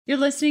You're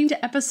listening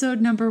to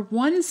episode number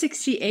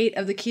 168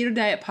 of the Keto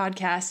Diet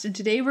Podcast, and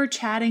today we're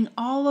chatting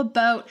all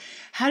about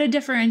how to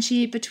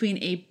differentiate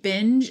between a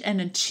binge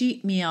and a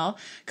cheat meal,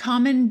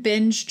 common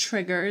binge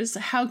triggers,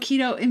 how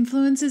keto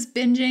influences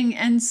binging,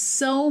 and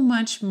so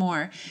much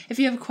more. If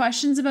you have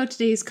questions about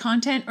today's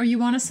content or you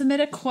want to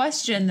submit a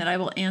question that I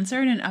will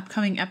answer in an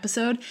upcoming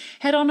episode,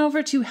 head on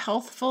over to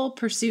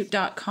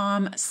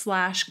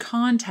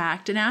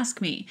healthfulpursuit.com/contact and ask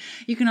me.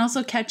 You can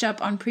also catch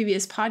up on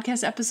previous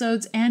podcast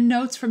episodes and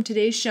notes from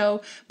today's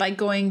show by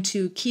going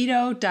to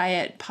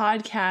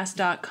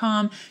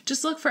ketodietpodcast.com.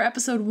 Just look for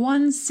episode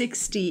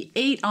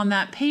 168 on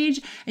that page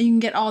and you can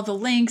get all the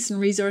links and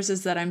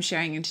resources that I'm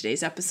sharing in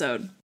today's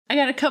episode. I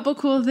got a couple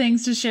cool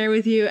things to share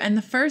with you, and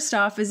the first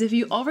off is if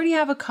you already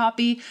have a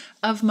copy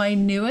of my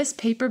newest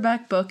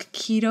paperback book,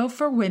 Keto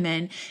for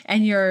Women,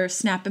 and you're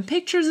snapping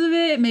pictures of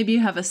it, maybe you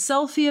have a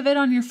selfie of it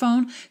on your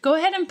phone, go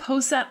ahead and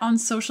post that on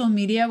social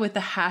media with the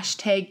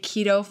hashtag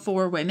Keto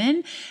for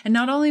Women, and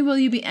not only will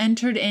you be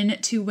entered in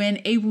to win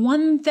a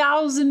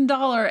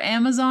 $1,000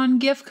 Amazon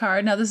gift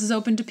card, now this is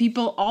open to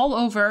people all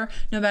over,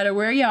 no matter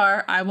where you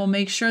are, I will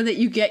make sure that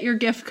you get your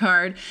gift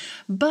card,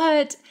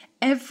 but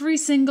every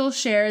single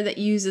share that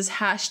uses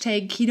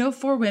hashtag Keto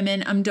for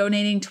Women, I'm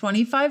donating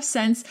 25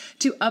 cents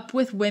to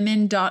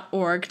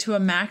upwithwomen.org to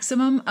a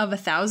maximum of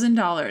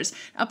 $1,000.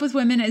 Up with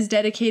Women is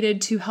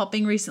dedicated to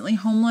helping recently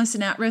homeless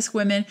and at-risk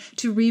women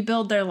to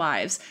rebuild their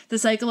lives. The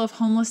cycle of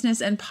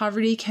homelessness and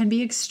poverty can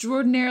be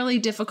extraordinarily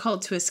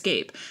difficult to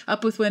escape.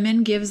 Up with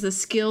Women gives the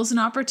skills and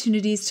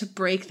opportunities to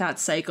break that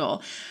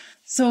cycle.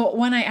 So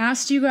when I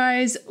asked you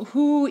guys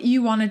who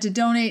you wanted to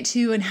donate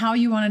to and how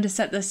you wanted to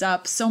set this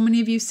up, so many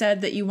of you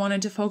said that you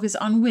wanted to focus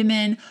on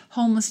women,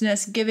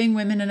 homelessness, giving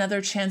women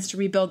another chance to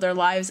rebuild their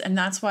lives, and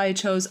that's why I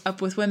chose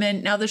Up With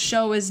Women. Now the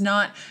show is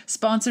not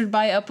sponsored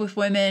by Up With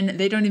Women.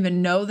 They don't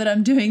even know that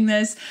I'm doing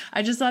this.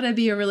 I just thought it'd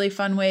be a really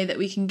fun way that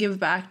we can give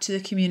back to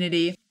the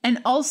community and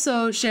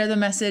also share the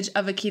message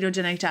of a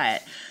ketogenic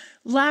diet.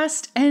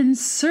 Last and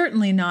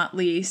certainly not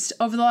least,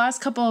 over the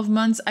last couple of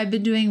months, I've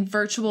been doing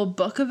virtual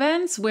book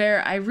events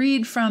where I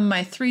read from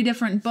my 3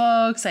 different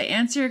books. I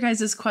answer your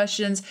guys'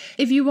 questions.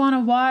 If you want to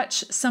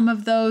watch some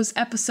of those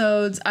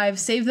episodes, I've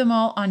saved them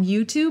all on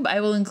YouTube. I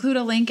will include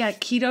a link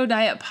at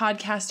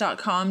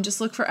ketodietpodcast.com.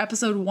 Just look for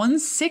episode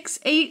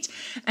 168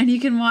 and you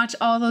can watch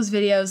all those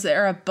videos.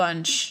 There are a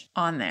bunch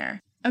on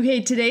there.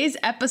 Okay, today's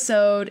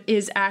episode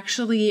is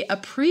actually a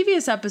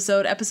previous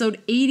episode,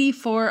 episode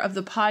 84 of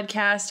the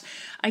podcast.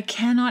 I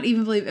cannot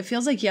even believe it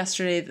feels like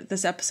yesterday that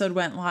this episode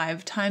went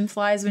live. Time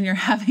flies when you're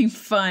having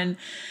fun.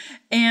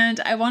 And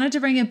I wanted to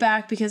bring it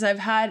back because I've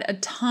had a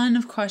ton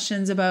of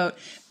questions about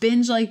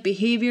binge-like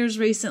behaviors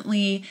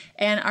recently,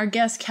 and our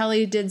guest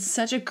Kellie did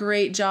such a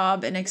great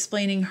job in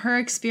explaining her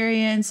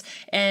experience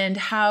and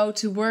how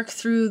to work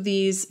through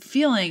these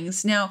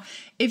feelings. Now,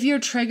 if you're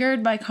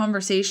triggered by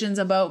conversations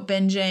about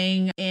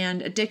binging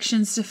and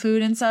addictions to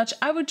food and such,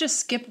 I would just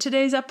skip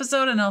today's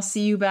episode and I'll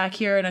see you back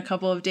here in a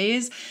couple of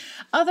days.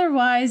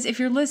 Otherwise, if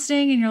you're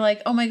listening and you're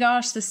like, oh my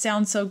gosh, this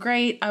sounds so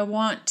great, I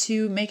want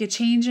to make a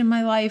change in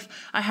my life,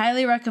 I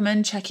highly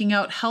recommend checking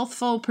out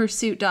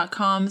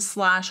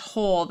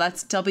healthfulpursuit.com/whole.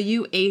 That's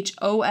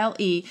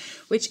WHOLE,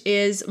 which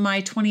is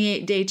my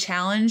 28-day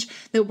challenge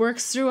that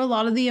works through a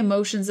lot of the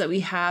emotions that we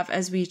have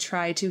as we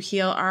try to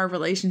heal our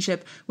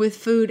relationship with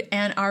food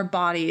and our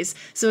bodies.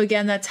 So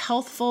again, that's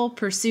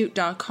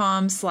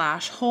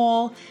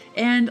healthfulpursuit.com/whole.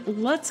 And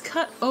let's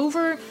cut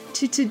over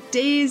to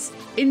today's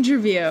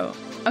interview.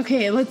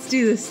 Okay, let's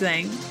do this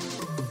thing.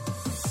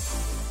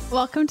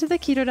 Welcome to the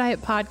Keto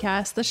Diet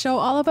Podcast, the show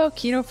all about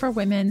keto for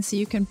women so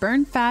you can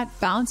burn fat,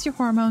 balance your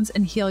hormones,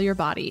 and heal your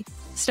body.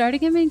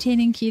 Starting and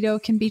maintaining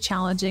keto can be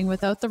challenging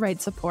without the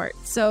right support.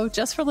 So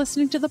just for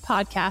listening to the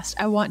podcast,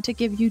 I want to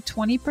give you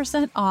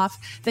 20% off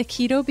the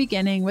Keto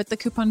Beginning with the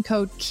coupon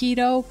code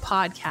KETO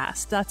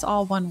PODCAST. That's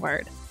all one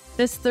word.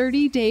 This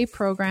 30-day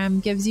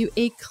program gives you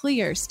a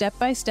clear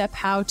step-by-step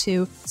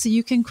how-to so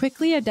you can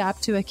quickly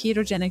adapt to a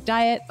ketogenic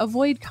diet,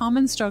 avoid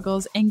common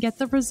struggles, and get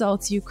the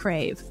results you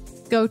crave.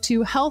 Go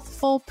to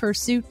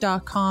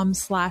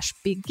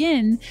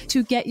healthfulpursuit.com/begin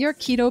to get your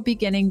Keto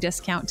Beginning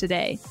discount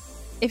today.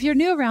 If you're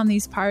new around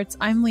these parts,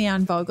 I'm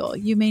Leanne Vogel.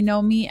 You may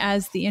know me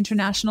as the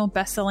international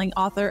best-selling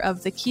author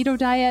of The Keto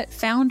Diet,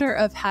 founder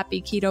of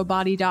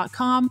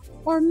HappyKetoBody.com,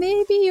 or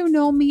maybe you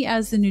know me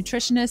as the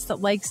nutritionist that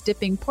likes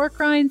dipping pork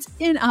rinds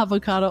in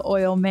avocado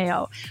oil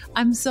mayo.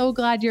 I'm so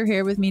glad you're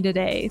here with me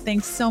today.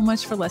 Thanks so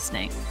much for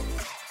listening.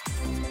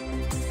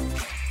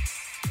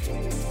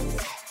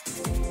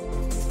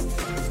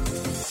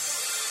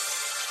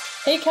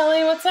 Hey,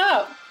 Kellie, what's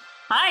up?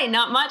 Hi,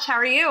 not much. How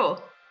are you?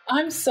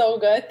 I'm so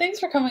good. Thanks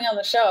for coming on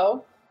the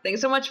show.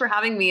 Thanks so much for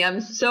having me.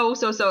 I'm so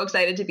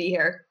excited to be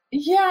here.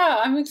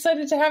 Yeah, I'm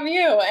excited to have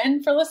you.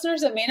 And for listeners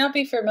that may not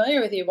be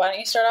familiar with you, why don't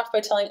you start off by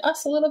telling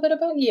us a little bit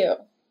about you?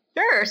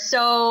 Sure.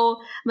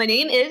 So my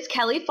name is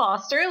Kellie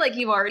Foster, like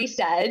you've already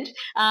said.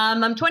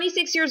 I'm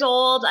 26 years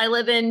old. I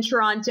live in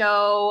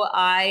Toronto.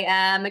 I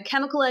am a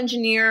chemical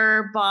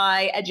engineer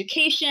by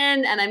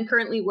education, and I'm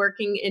currently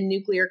working in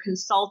nuclear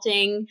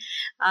consulting.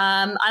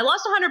 I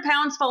lost 100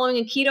 pounds following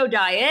a keto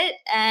diet,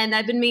 and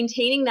I've been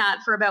maintaining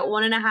that for about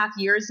 1.5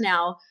 years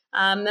now.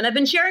 And I've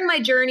been sharing my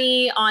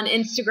journey on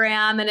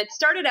Instagram, and it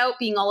started out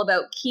being all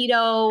about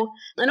keto.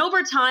 And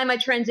over time, I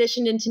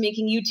transitioned into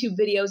making YouTube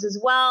videos as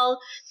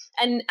well.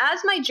 And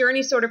as my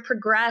journey sort of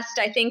progressed,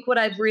 I think what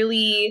I've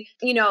really,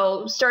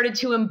 started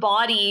to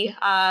embody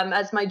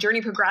as my journey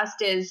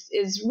progressed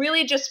is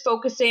really just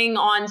focusing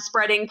on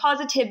spreading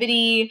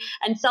positivity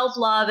and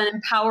self-love and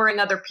empowering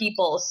other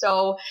people.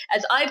 So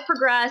as I've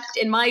progressed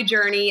in my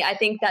journey, I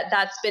think that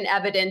that's been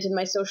evident in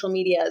my social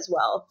media as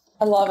well.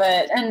 I love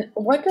it. And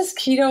what does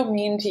keto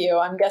mean to you?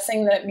 I'm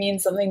guessing that it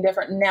means something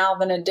different now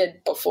than it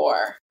did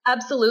before.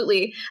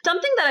 Absolutely.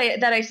 Something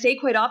that I say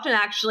quite often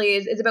actually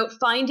is about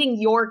finding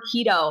your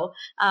keto.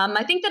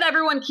 I think that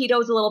everyone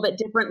ketos a little bit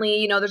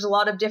differently. There's a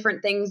lot of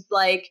different things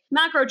like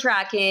macro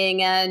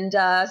tracking, and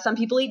some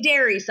people eat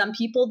dairy, some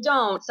people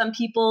don't. Some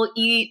people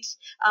eat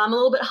a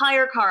little bit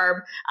higher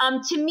carb.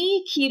 To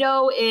me,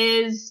 keto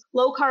is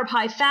low carb,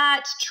 high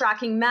fat,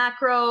 tracking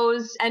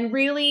macros, and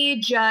really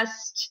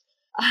just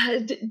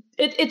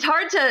it's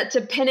hard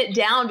to pin it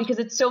down because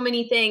it's so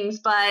many things,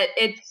 but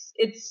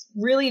it's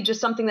really just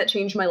something that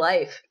changed my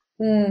life.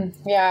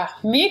 Yeah,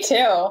 me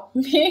too.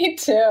 Me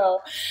too.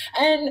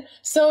 And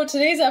so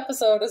today's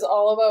episode is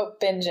all about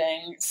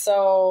binging.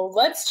 So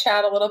let's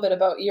chat a little bit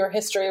about your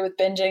history with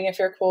binging, if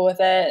you're cool with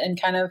it,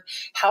 and kind of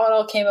how it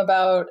all came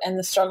about and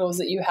the struggles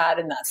that you had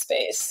in that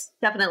space.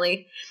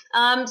 Definitely.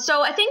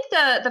 So I think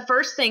the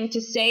first thing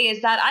to say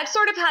is that I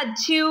sort of have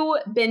two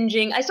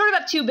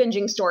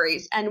binging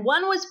stories, and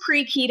one was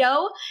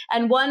pre-keto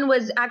and one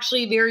was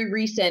actually very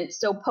recent,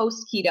 so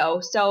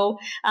post-keto. So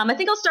I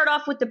think I'll start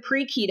off with the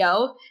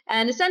pre-keto,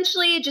 and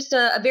essentially just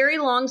a very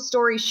long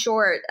story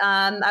short,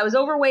 I was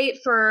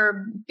overweight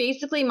for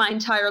basically my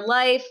entire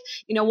life.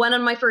 Went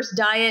on my first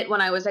diet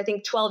when I was, I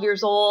think, 12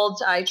 years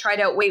old. I tried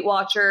out Weight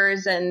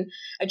Watchers, and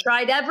I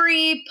tried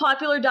every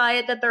popular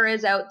diet that there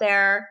is out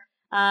there.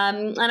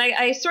 And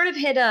I sort of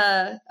hit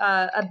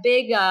a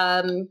big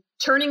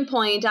turning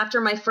point after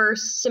my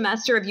first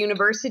semester of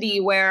university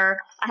where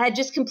I had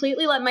just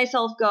completely let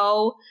myself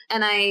go.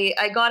 And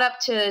I got up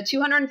to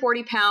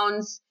 240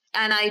 pounds,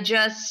 and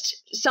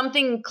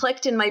something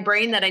clicked in my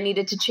brain that I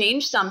needed to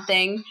change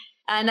something.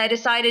 And I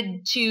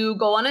decided to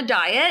go on a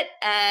diet,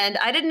 and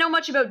I didn't know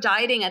much about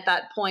dieting at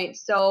that point.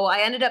 So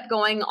I ended up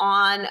going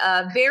on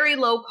a very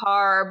low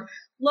carb,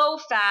 low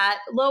fat,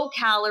 low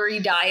calorie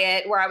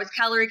diet where I was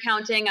calorie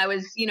counting. I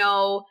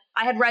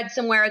had read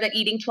somewhere that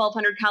eating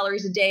 1,200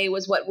 calories a day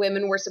was what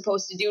women were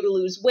supposed to do to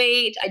lose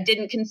weight. I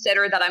didn't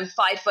consider that I'm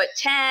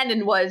 5'10"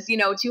 and was,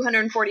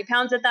 240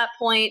 pounds at that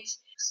point.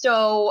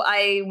 So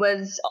I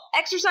was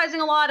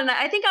exercising a lot, and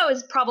I think I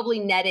was probably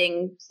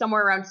netting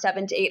somewhere around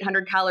 700 to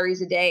 800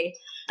 calories a day.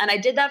 And I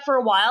did that for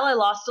a while. I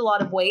lost a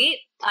lot of weight.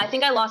 I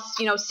think I lost,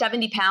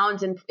 70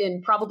 pounds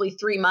in probably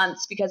 3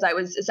 months because I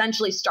was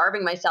essentially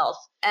starving myself.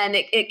 And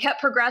it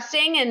kept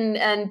progressing,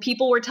 and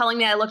people were telling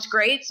me I looked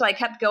great. So I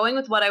kept going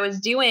with what I was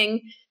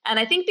doing. And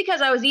I think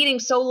because I was eating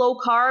so low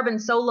carb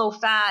and so low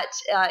fat,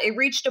 it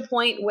reached a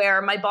point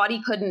where my body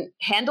couldn't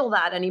handle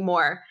that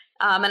anymore.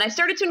 And I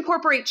started to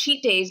incorporate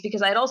cheat days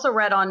because I had also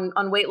read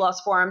on weight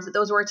loss forums that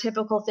those were a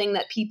typical thing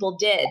that people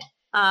did.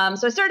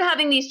 So I started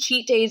having these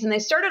cheat days, and they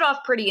started off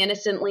pretty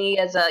innocently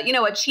as a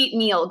cheat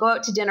meal, go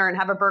out to dinner and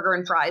have a burger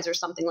and fries or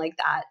something like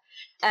that.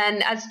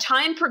 And as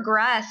time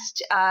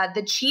progressed,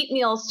 the cheat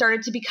meals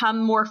started to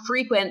become more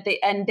frequent,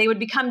 and they would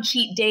become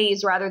cheat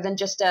days rather than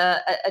just a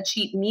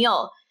cheat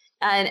meal.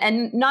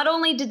 And not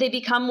only did they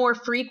become more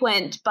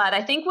frequent, but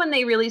I think when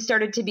they really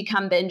started to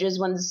become binges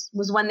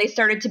was when they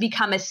started to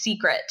become a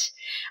secret.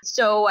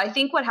 So I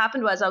think what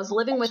happened was I was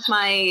living with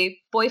my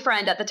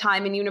boyfriend at the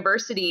time in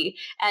university,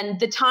 and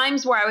the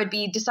times where I would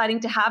be deciding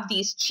to have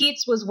these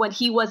cheats was when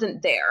he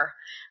wasn't there.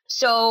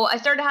 So I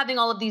started having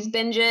all of these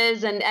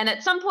binges, and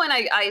at some point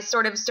I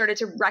sort of started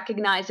to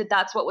recognize that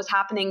that's what was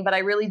happening, but I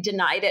really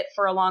denied it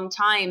for a long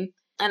time.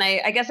 And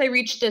I guess I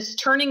reached this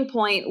turning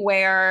point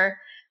where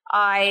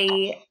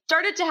I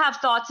started to have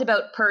thoughts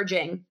about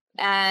purging.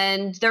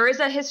 And there is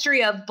a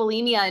history of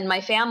bulimia in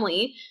my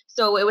family.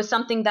 So it was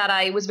something that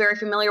I was very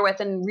familiar with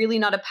and really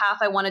not a path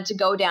I wanted to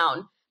go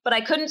down. But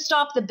I couldn't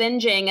stop the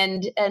binging.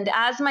 And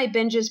as my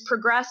binges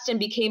progressed and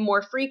became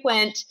more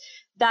frequent,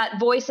 that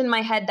voice in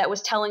my head that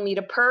was telling me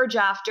to purge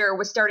after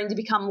was starting to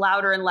become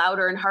louder and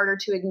louder and harder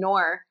to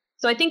ignore.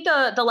 So I think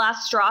the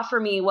last straw for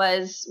me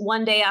was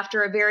one day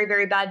after a very,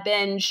 very bad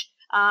binge,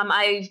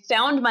 I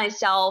found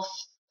myself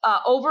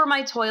over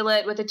my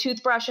toilet with a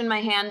toothbrush in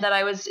my hand that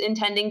I was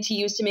intending to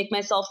use to make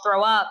myself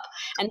throw up.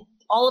 And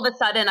all of a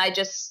sudden I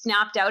just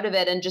snapped out of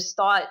it and just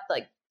thought,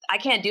 like, I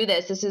can't do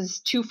this. This is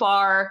too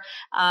far.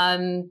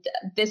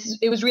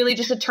 It was really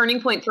just a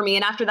turning point for me.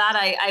 And after that,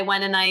 I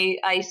went and I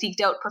seeked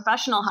out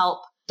professional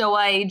help. So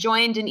I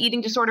joined an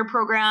eating disorder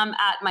program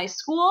at my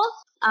school.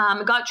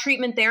 Got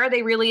treatment there.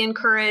 They really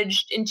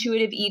encouraged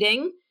intuitive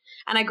eating.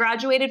 And I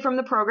graduated from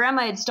the program.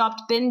 I had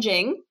stopped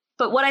binging.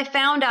 But what I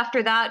found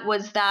after that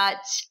was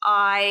that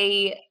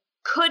I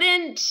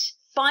couldn't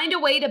find a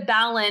way to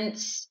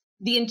balance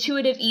the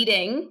intuitive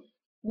eating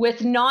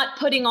with not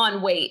putting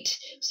on weight.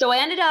 So I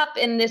ended up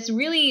in this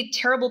really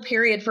terrible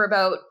period for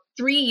about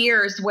 3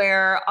 years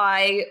where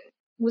I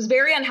was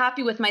very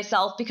unhappy with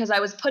myself because I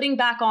was putting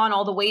back on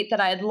all the weight that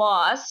I had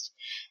lost.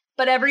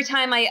 But every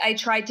time I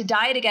tried to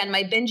diet again,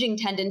 my binging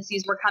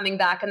tendencies were coming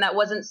back, and that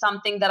wasn't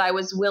something that I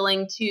was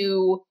willing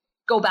to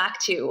go back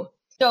to.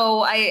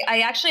 So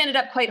I actually ended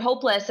up quite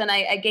hopeless, and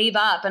I gave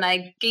up, and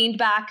I gained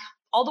back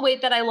all the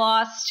weight that I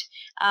lost.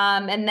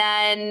 And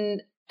then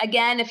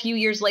again, a few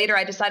years later,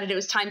 I decided it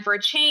was time for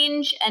a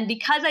change. And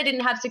because I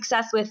didn't have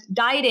success with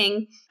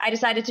dieting, I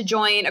decided to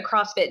join a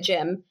CrossFit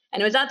gym.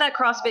 And it was at that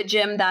CrossFit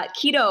gym that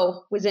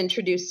keto was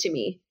introduced to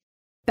me.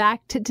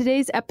 Back to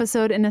today's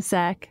episode in a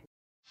sec.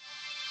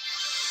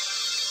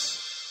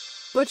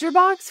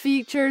 ButcherBox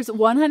features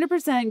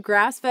 100%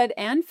 grass-fed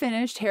and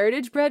finished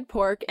heritage-bred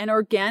pork and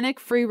organic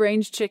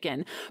free-range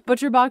chicken.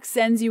 ButcherBox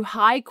sends you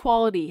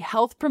high-quality,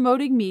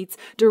 health-promoting meats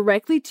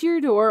directly to your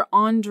door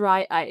on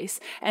dry ice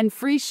and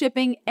free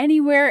shipping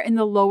anywhere in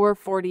the lower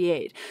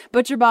 48.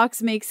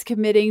 ButcherBox makes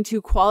committing to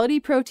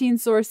quality protein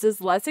sources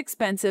less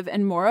expensive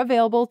and more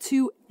available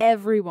to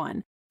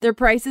everyone. Their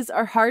prices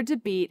are hard to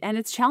beat, and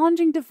it's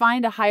challenging to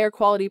find a higher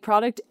quality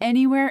product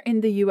anywhere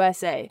in the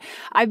USA.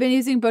 I've been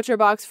using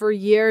ButcherBox for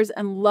years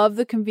and love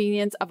the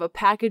convenience of a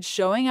package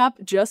showing up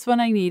just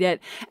when I need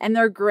it, and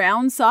their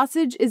ground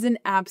sausage is an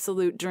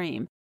absolute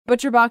dream.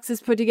 ButcherBox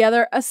has put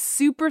together a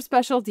super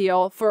special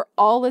deal for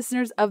all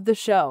listeners of the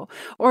show.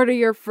 Order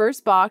your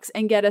first box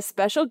and get a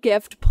special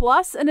gift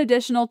plus an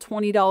additional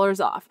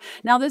 $20 off.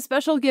 Now, this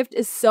special gift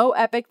is so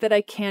epic that I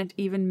can't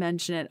even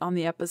mention it on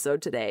the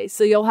episode today.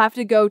 So you'll have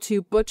to go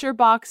to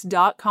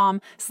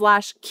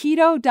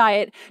butcherbox.com/keto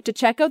diet to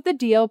check out the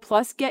deal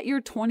plus get your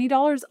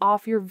 $20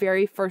 off your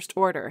very first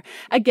order.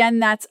 Again,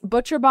 that's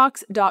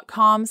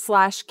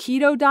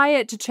butcherbox.com/keto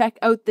diet to check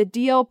out the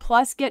deal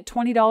plus get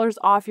 $20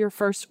 off your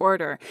first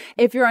order.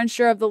 If you're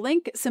unsure of the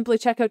link, simply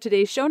check out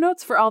today's show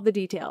notes for all the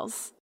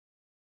details.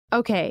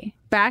 Okay,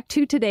 back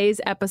to today's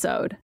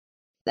episode.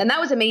 And that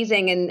was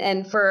amazing.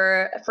 And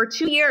for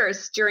 2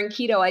 years during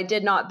keto, I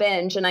did not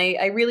binge. And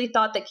I really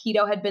thought that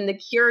keto had been the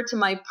cure to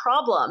my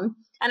problem.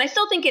 And I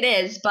still think it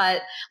is.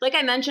 But like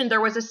I mentioned, there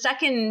was a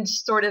second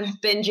sort of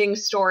binging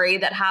story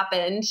that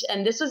happened.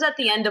 And this was at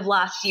the end of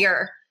last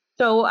year.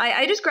 So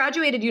I just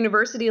graduated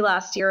university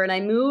last year, and I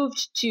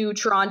moved to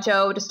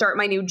Toronto to start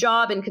my new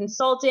job in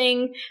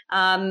consulting.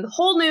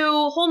 Whole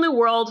new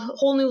world,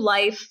 whole new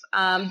life,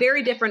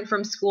 very different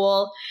from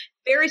school,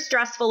 very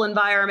stressful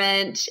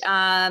environment,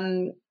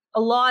 a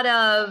lot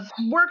of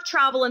work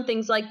travel and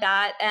things like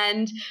that.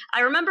 And I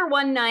remember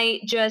one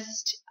night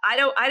it's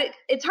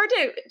hard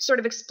to sort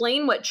of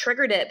explain what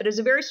triggered it, but it was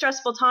a very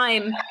stressful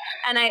time.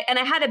 And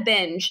I had a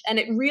binge, and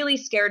it really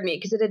scared me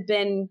because it had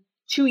been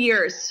 2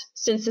 years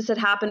since this had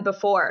happened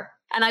before.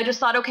 And I just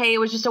thought, okay, it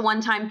was just a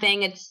one-time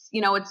thing. It's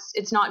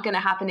not going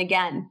to happen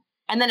again.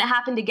 And then it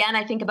happened again,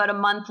 I think about a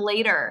month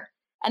later.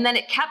 And then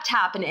it kept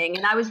happening,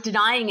 and I was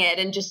denying it.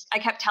 And I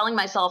kept telling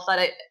myself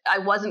that I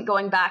wasn't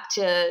going back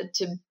to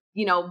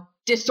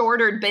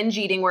disordered binge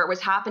eating where it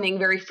was happening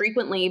very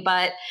frequently.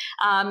 But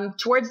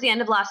towards the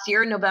end of last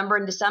year, November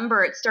and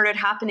December, it started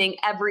happening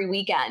every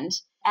weekend.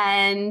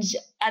 And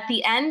at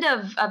the end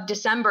of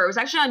December, it was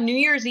actually on New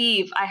Year's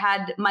Eve, I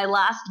had my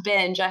last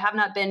binge. I have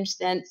not binged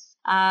since.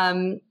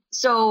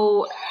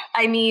 So,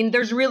 I mean,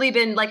 there's really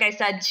been, like I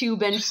said, 2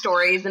 binge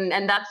stories, and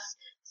that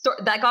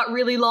got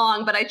really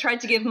long, but I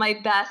tried to give my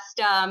best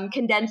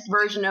condensed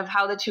version of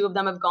how the 2 of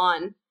them have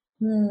gone.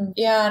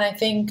 Yeah, and I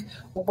think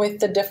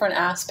with the different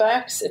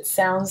aspects, it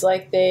sounds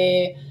like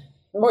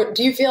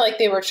do you feel like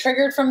they were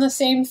triggered from the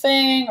same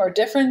thing or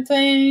different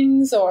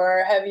things,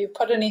 or have you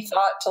put any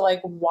thought to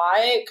like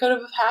why it could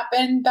have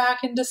happened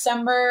back in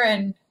December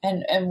and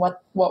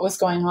what was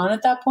going on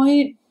at that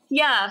point?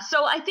 Yeah,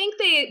 so I think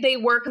they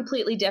were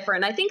completely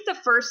different. I think the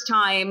first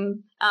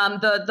time,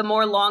 the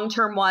more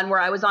long-term one where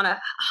I was on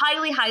a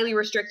highly, highly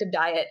restrictive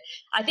diet,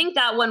 I think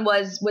that one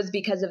was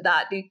because of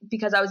that,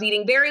 because I was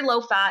eating very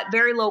low fat,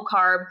 very low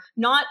carb,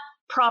 not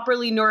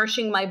properly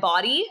nourishing my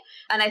body.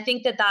 And I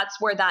think that's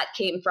where that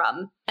came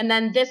from. And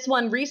then this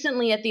one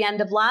recently at the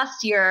end of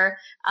last year,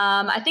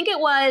 I think it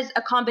was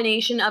a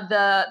combination of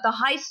the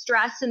high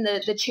stress and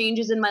the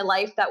changes in my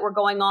life that were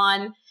going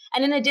on.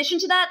 And in addition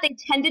to that, they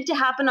tended to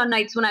happen on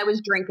nights when I was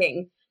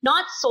drinking,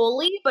 not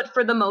solely, but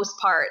for the most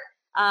part.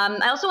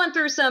 I also went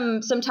through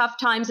some tough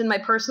times in my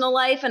personal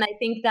life. And I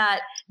think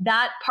that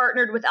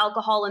partnered with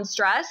alcohol and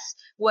stress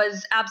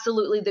was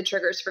absolutely the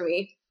triggers for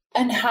me.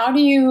 And how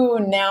do you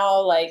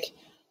now,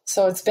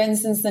 so it's been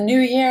since the new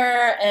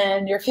year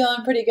and you're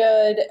feeling pretty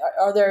good.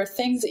 Are there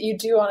things that you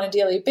do on a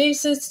daily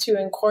basis to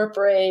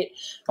incorporate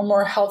a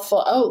more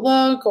healthful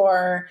outlook,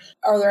 or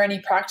are there any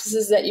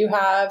practices that you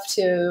have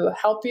to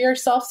help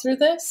yourself through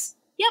this?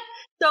 Yep.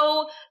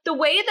 So the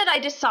way that I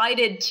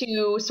decided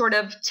to sort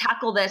of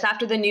tackle this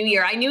after the new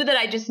year, I knew that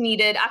I just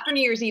needed, after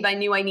New Year's Eve, I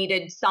knew I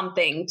needed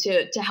something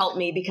to help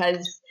me,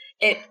 because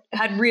it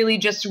had really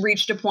just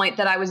reached a point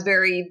that I was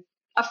very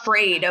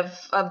afraid of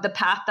the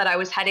path that I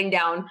was heading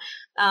down.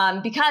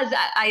 Because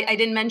I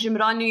didn't mention,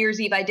 but on New Year's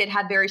Eve, I did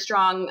have very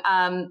strong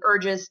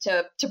urges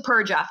to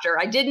purge after.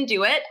 I didn't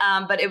do it,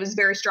 but it was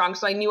very strong.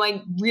 So I knew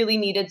I really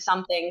needed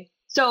something.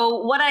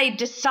 So what I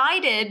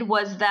decided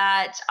was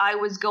that I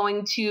was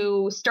going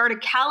to start a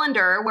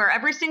calendar where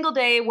every single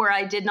day where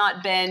I did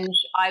not binge,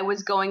 I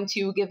was going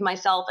to give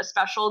myself a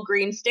special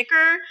green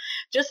sticker,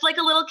 just like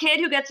a little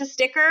kid who gets a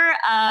sticker.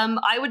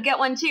 I would get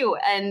one too.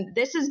 And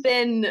this has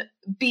been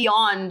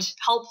beyond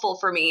helpful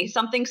for me.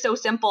 Something so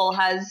simple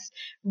has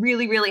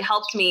really, really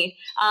helped me.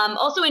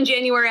 Also in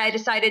January, I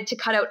decided to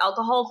cut out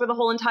alcohol for the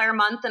whole entire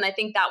month. And I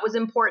think that was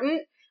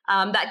important.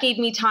 That gave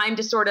me time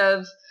to sort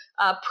of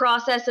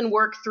process and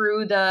work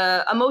through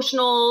the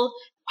emotional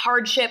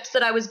hardships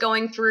that I was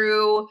going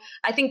through.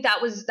 I think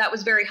that was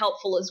very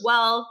helpful as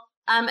well.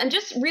 And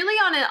just really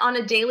on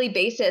a daily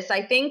basis,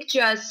 I think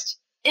just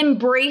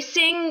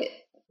embracing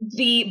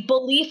the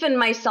belief in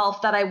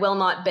myself that I will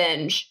not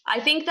binge. I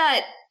think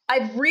that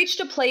I've reached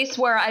a place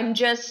where I'm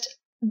just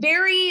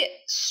very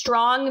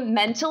strong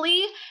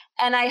mentally,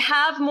 and I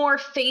have more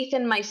faith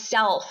in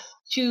myself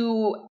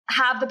to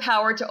have the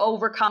power to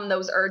overcome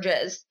those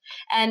urges.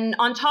 And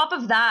on top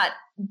of that,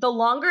 the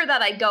longer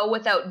that I go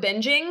without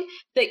binging,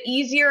 the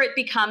easier it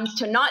becomes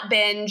to not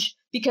binge,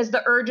 because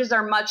the urges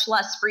are much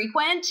less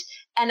frequent.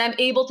 And I'm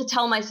able to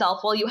tell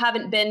myself, well, you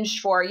haven't binged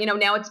for,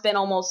 now it's been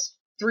almost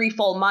 3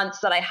 full months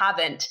that I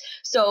haven't.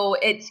 So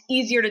it's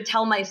easier to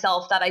tell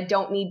myself that I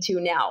don't need to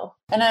now.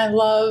 And I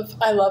love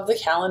the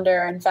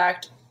calendar. In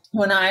fact,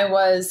 when I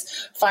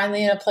was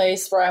finally in a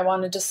place where I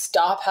wanted to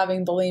stop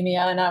having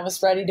bulimia and I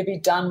was ready to be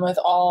done with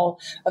all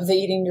of the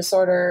eating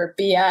disorder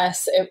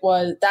BS, it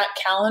was that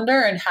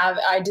calendar. And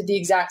I did the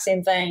exact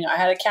same thing. I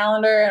had a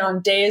calendar, and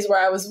on days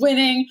where I was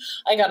winning,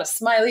 I got a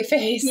smiley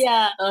face.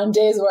 Yeah. And on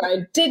days where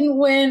I didn't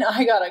win,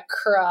 I got a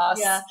cross,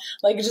 yeah.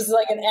 just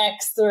like an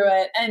X through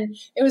it. And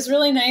it was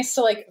really nice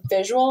to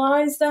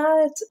visualize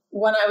that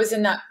when I was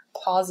in that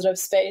positive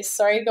space.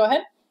 Sorry, go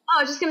ahead. Oh,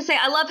 I was just going to say,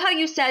 I love how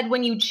you said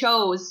when you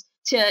chose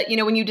to,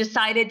 when you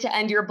decided to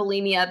end your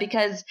bulimia,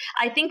 because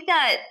I think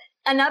that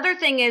another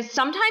thing is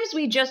sometimes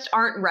we just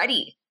aren't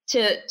ready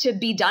to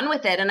be done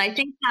with it. And I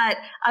think that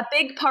a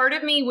big part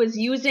of me was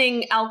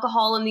using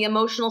alcohol and the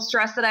emotional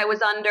stress that I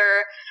was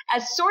under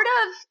as sort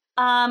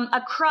of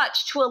a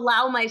crutch to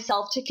allow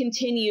myself to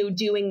continue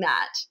doing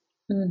that.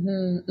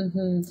 Mm-hmm,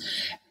 mm-hmm.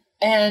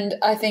 And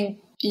I think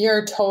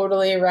you're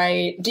totally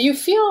right. Do you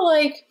feel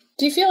like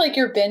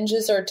your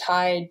binges are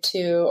tied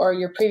to, or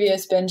your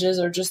previous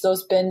binges, or just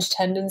those binge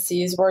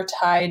tendencies were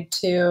tied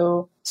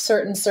to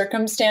certain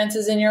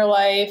circumstances in your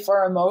life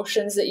or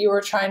emotions that you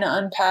were trying to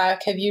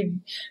unpack? Have you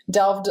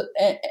delved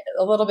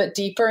a little bit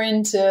deeper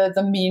into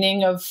the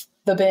meaning of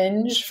the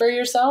binge for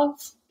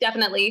yourself?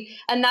 Definitely.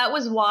 And that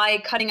was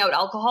why cutting out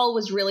alcohol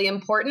was really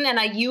important. And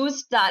I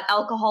used that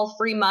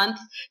alcohol-free month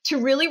to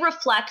really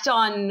reflect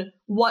on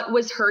what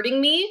was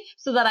hurting me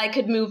so that I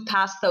could move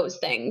past those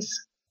things.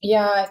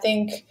 Yeah, I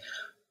think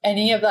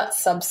any of that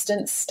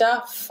substance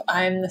stuff,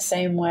 I'm the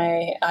same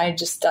way.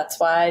 That's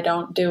why I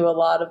don't do a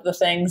lot of the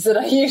things that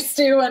I used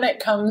to when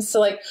it comes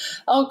to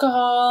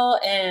alcohol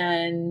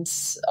and,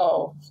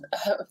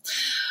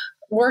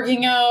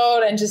 working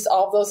out and just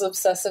all those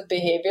obsessive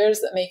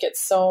behaviors that make it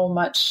so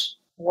much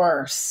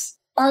worse.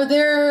 Are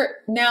there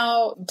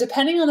now,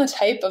 depending on the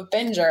type of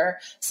binger,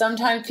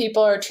 sometimes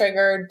people are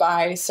triggered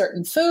by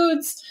certain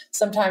foods,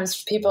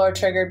 sometimes people are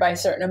triggered by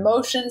certain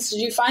emotions. Did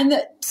you find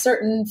that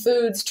certain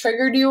foods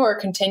triggered you or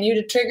continue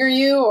to trigger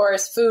you, or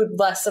is food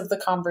less of the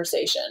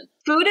conversation?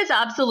 Food is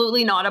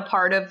absolutely not a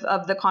part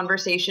of the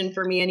conversation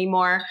for me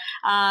anymore.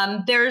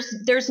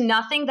 There's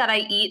nothing that I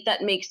eat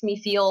that makes me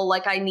feel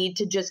like I need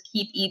to just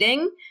keep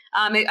eating.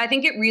 I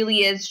think it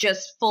really is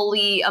just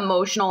fully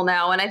emotional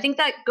now. And I think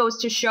that goes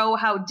to show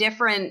how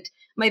different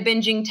my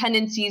binging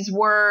tendencies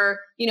were,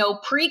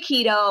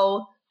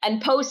 pre-keto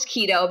and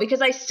post-keto,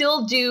 because I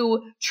still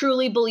do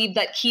truly believe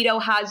that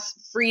keto has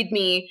freed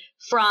me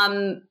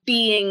from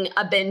being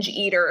a binge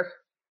eater.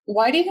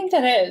 Why do you think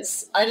that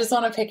is? I just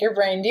want to pick your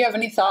brain. Do you have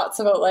any thoughts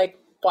about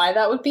why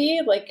that would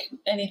be?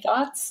 Any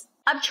thoughts?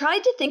 I've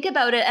tried to think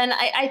about it, and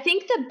I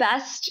think the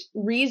best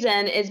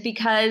reason is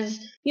because,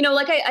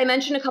 like I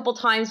mentioned a couple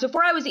times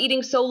before, I was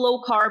eating so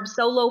low carb,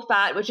 so low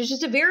fat, which is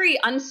just a very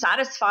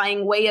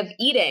unsatisfying way of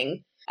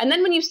eating. And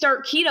then when you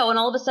start keto and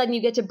all of a sudden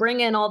you get to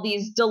bring in all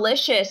these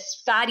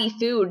delicious fatty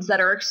foods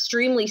that are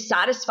extremely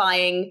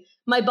satisfying,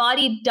 my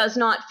body does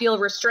not feel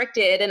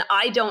restricted, and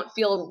I don't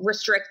feel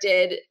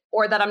restricted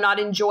or that I'm not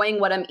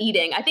enjoying what I'm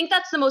eating. I think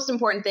that's the most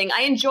important thing.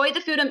 I enjoy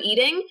the food I'm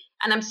eating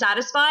and I'm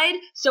satisfied,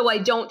 so I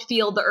don't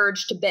feel the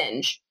urge to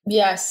binge.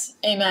 Yes,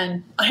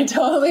 amen. I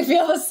totally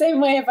feel the same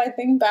way. If I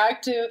think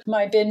back to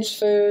my binge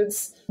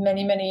foods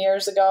many, many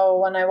years ago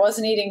when I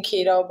wasn't eating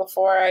keto,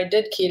 before I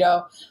did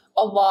keto,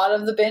 a lot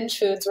of the binge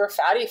foods were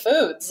fatty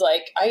foods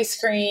like ice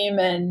cream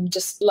and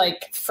just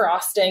like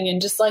frosting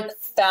and just like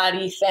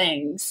fatty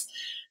things.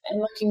 And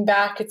looking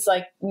back, it's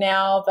like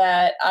now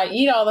that I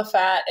eat all the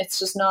fat, it's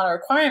just not a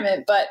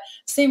requirement. But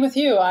same with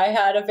you. I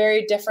had a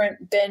very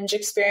different binge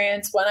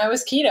experience when I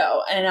was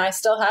keto, and I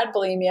still had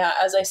bulimia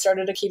as I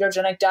started a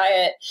ketogenic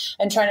diet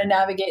and trying to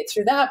navigate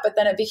through that. But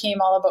then it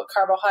became all about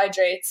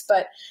carbohydrates.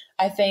 But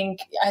I think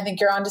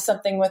you're onto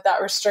something with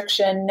that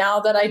restriction. Now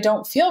that I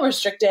don't feel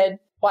restricted,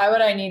 why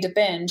would I need to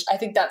binge? I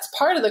think that's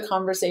part of the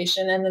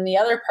conversation. And then the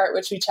other part,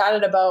 which we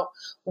chatted about,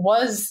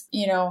 was,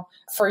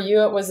 for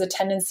you, it was a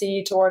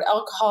tendency toward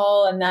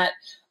alcohol and that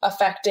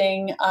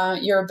affecting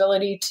your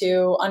ability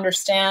to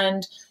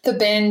understand the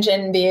binge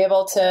and be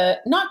able to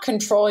not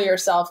control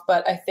yourself.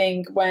 But I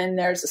think when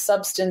there's a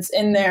substance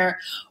in there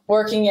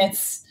working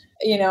its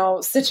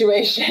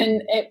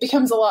situation, it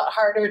becomes a lot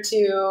harder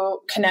to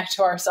connect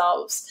to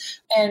ourselves.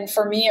 And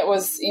for me, it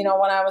was, when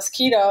I was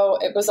keto,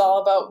 it was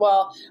all about,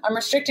 well, I'm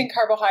restricting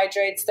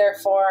carbohydrates,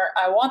 therefore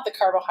I want the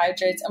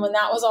carbohydrates. And when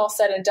that was all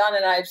said and done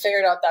and I had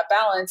figured out that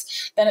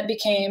balance, then it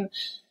became,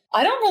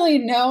 I don't really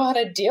know how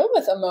to deal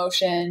with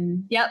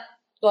emotion. Yep.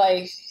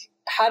 Like,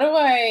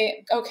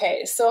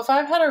 so if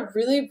I've had a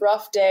really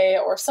rough day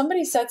or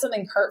somebody said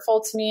something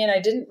hurtful to me and I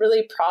didn't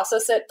really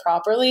process it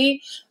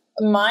properly,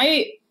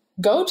 my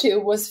go-to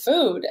was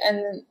food.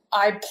 And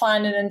I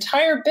planned an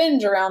entire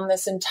binge around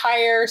this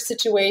entire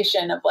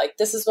situation of like,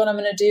 this is what I'm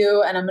going to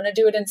do. And I'm going to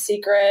do it in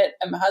secret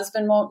and my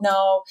husband won't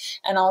know.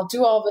 And I'll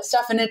do all this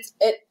stuff. And it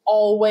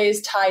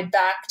always tied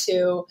back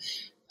to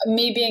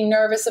me being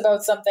nervous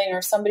about something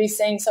or somebody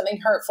saying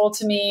something hurtful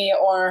to me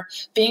or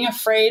being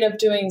afraid of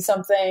doing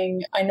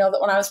something. I know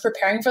that when I was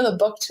preparing for the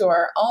book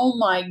tour, oh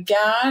my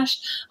gosh,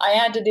 I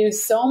had to do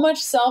so much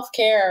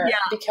self-care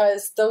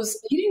because those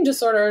eating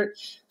disorder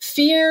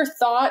fear,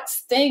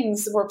 thoughts,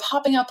 things were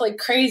popping up like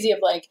crazy of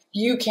like,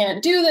 you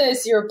can't do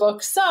this. Your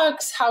book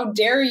sucks. How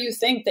dare you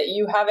think that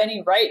you have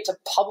any right to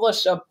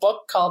publish a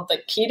book called The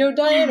Keto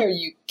Diet? Are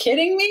you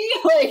kidding me?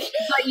 Like,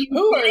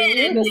 who are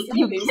you to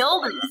say these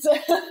things?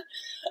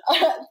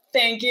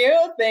 Thank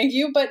you.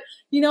 But,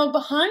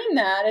 behind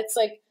that, it's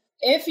like,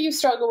 if you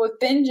struggle with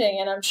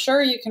binging, and I'm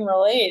sure you can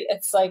relate,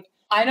 it's like,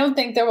 I don't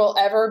think there will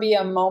ever be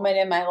a moment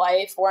in my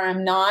life where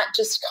I'm not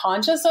just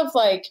conscious of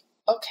like,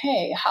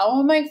 okay, how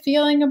am I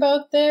feeling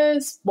about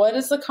this? What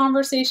is the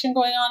conversation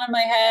going on in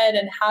my head?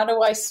 And how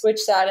do I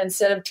switch that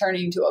instead of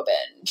turning to a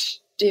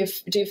binge? Do you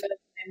feel the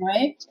same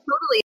way?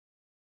 Totally.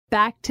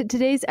 Back to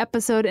today's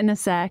episode in a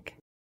sec.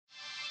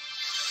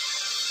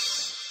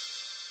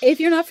 If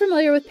you're not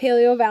familiar with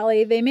Paleo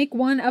Valley, they make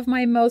one of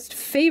my most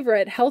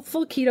favorite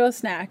healthful keto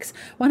snacks,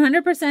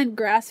 100%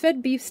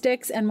 grass-fed beef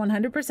sticks and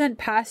 100%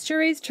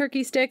 pasture-raised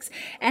turkey sticks,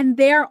 and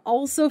they are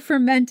also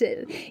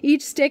fermented.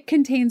 Each stick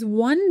contains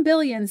 1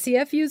 billion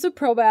CFUs of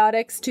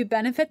probiotics to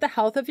benefit the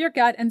health of your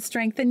gut and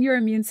strengthen your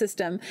immune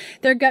system.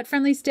 Their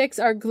gut-friendly sticks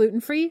are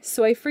gluten-free,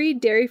 soy-free,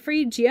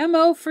 dairy-free,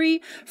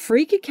 GMO-free,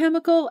 free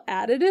chemical,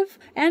 additive,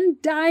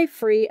 and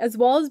dye-free, as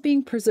well as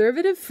being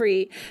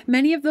preservative-free.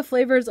 Many of the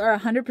flavors are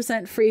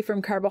 100% free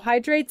from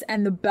carbohydrates,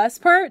 and the best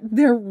part,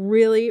 they're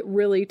really,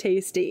 really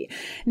tasty.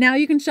 Now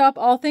you can shop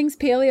all things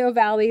Paleo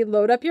Valley,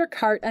 load up your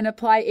cart, and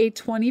apply a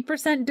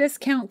 20%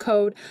 discount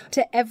code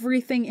to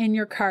everything in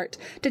your cart.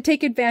 To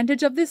take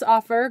advantage of this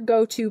offer,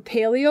 go to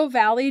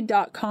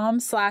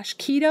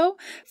paleovalley.com/keto,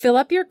 fill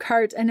up your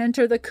cart, and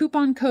enter the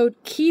coupon code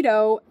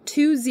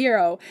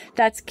KETO20.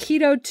 That's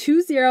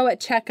KETO20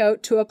 at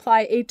checkout to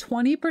apply a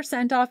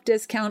 20% off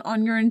discount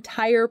on your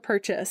entire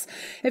purchase.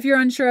 If you're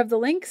unsure of the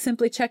link,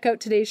 simply check out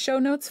today's show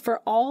notes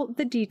for all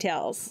the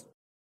details.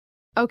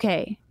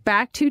 Okay,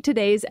 back to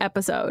today's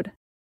episode.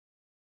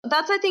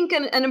 That's, I think,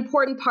 an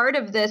important part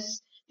of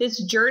this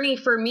journey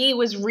for me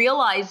was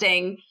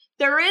realizing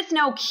there is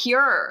no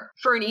cure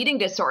for an eating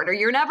disorder.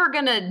 You're never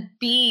going to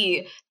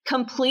be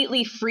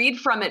completely freed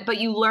from it, but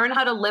you learn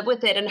how to live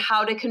with it and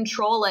how to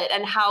control it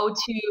and how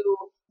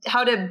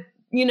to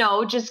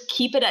just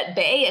keep it at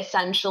bay,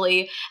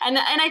 essentially. And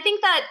I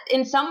think that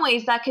in some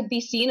ways that could be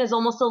seen as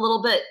almost a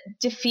little bit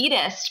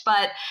defeatist,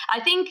 but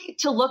I think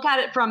to look at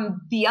it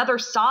from the other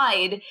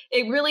side,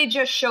 it really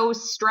just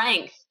shows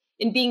strength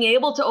in being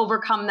able to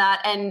overcome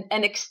that and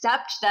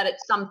accept that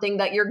it's something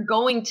that you're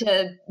going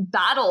to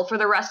battle for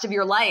the rest of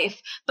your life,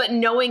 but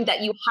knowing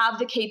that you have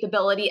the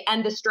capability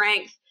and the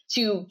strength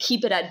to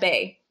keep it at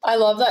bay. I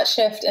love that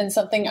shift, and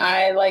something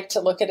I like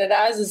to look at it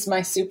as is my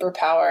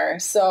superpower.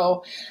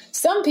 So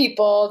some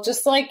people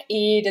just like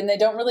eat and they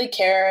don't really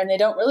care and they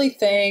don't really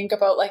think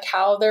about like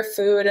how their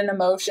food and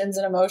emotions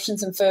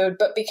and food.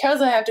 But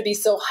because I have to be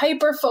so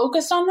hyper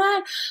focused on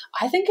that,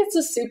 I think it's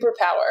a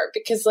superpower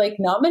because like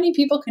not many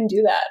people can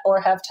do that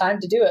or have time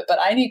to do it, but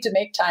I need to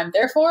make time.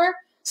 Therefore,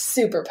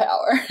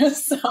 superpower.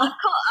 So I'm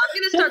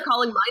going to start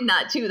calling mine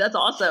that too. That's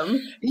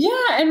awesome.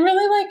 Yeah. And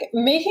really like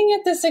making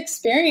it this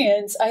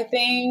experience. I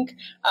think,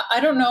 I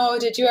don't know,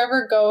 did you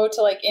ever go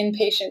to like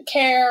inpatient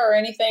care or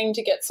anything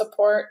to get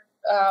support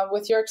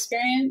with your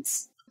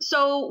experience?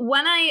 So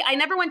when I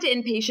never went to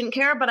inpatient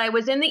care, but I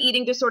was in the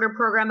eating disorder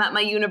program at my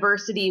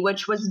university,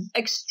 which was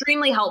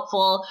extremely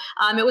helpful.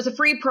 It was a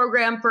free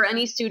program for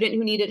any student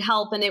who needed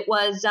help. And it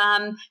was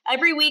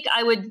every week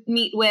I would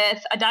meet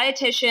with a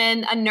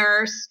dietitian, a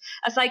nurse,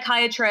 a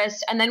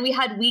psychiatrist, and then we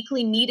had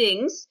weekly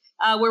meetings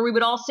where we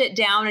would all sit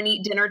down and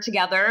eat dinner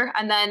together.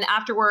 And then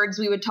afterwards,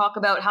 we would talk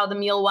about how the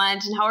meal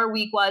went and how our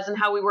week was and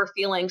how we were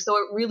feeling. So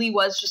it really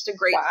was just a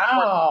great Wow.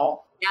 support.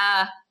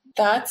 Yeah.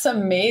 That's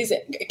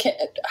amazing.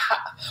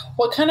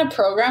 What kind of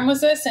program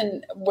was this,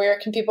 and where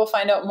can people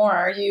find out more?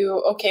 Are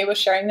you okay with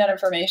sharing that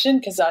information?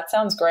 Because that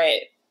sounds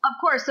great. Of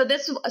course.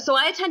 So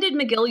I attended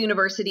McGill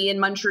University in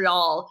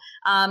Montreal.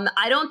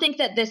 I don't think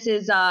that this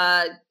is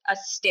a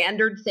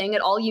standard thing at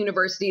all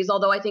universities,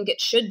 although I think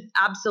it should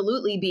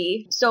absolutely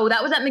be. So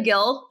that was at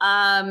McGill.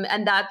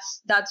 And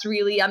that's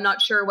really, I'm not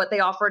sure what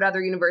they offer at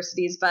other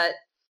universities, but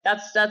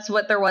that's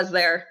what there was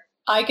there.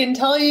 I can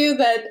tell you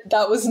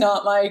that was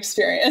not my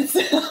experience.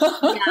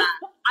 Yeah.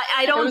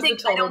 I don't think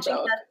that's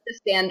the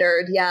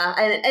standard. Yeah.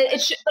 And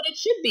it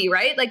should be,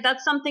 right? Like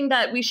that's something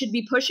that we should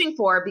be pushing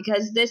for,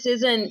 because this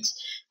isn't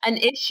an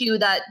issue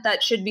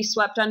that should be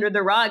swept under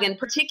the rug. And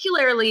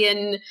particularly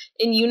in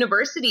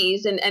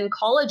universities and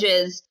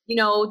colleges,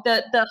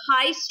 the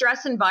high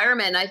stress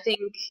environment, I think,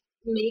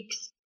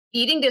 makes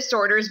eating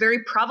disorders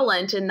very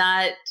prevalent in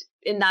that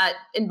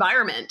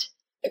environment.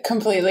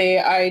 Completely.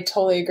 I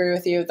totally agree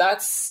with you.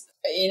 That's,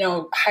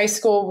 high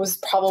school was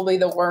probably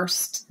the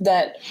worst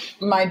that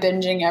my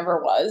binging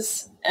ever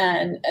was.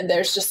 And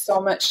there's just so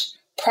much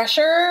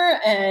pressure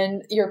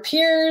and your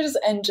peers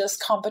and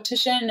just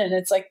competition. And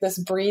it's like this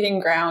breeding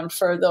ground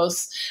for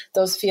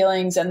those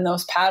feelings and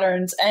those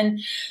patterns.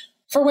 And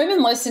for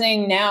women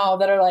listening now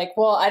that are like,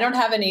 well, I don't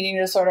have an eating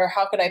disorder,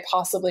 how could I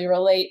possibly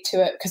relate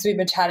to it? Because we've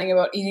been chatting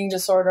about eating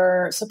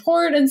disorder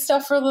support and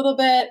stuff for a little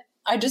bit.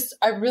 I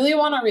really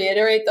want to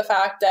reiterate the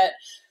fact that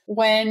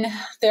when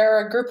there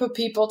are a group of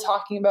people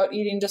talking about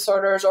eating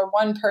disorders, or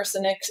one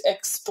person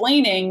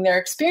explaining their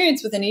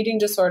experience with an eating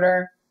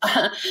disorder,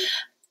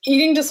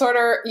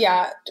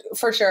 yeah,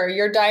 for sure.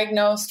 You're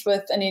diagnosed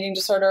with an eating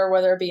disorder,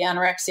 whether it be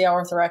anorexia,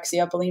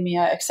 orthorexia,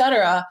 bulimia,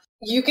 etc.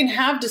 You can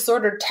have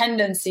disordered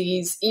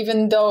tendencies,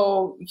 even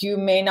though you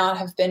may not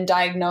have been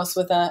diagnosed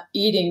with an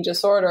eating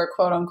disorder,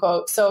 quote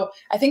unquote. So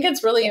I think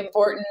it's really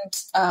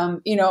important,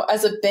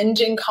 as a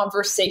binging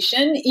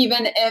conversation,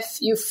 even if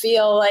you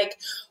feel like,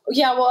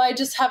 yeah, well, I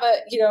just have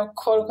a,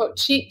 quote unquote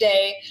cheat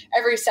day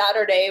every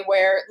Saturday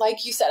where,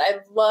 like you said,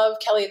 I love,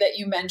 Kelly, that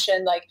you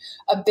mentioned like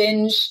a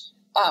binge,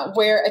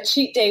 where a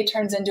cheat day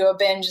turns into a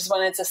binge is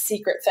when it's a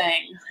secret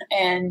thing.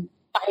 And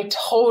I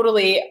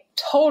totally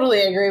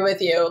agree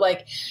with you.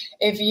 Like,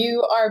 if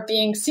you are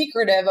being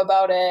secretive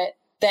about it,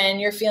 then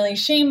you're feeling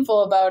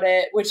shameful about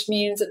it, which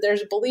means that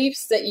there's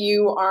beliefs that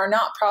you are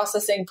not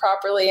processing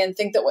properly and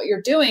think that what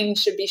you're doing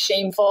should be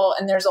shameful.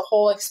 And there's a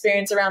whole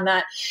experience around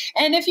that.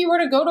 And if you were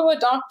to go to a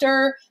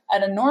doctor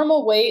at a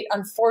normal weight,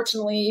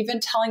 unfortunately, even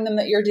telling them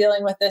that you're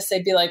dealing with this,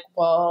 they'd be like,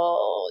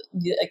 well,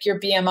 like your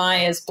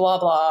BMI is blah,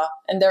 blah,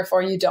 and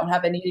therefore you don't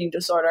have an eating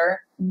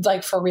disorder.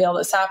 Like, for real,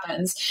 this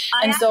happens.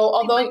 And so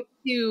although...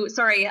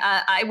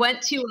 I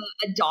went to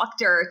a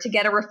doctor to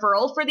get a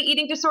referral for the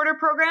eating disorder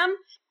program.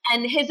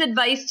 And his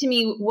advice to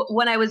me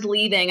when I was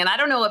leaving, and I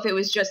don't know if it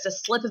was just a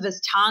slip of his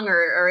tongue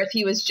or if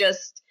he was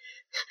just,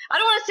 I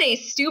don't want to say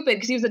stupid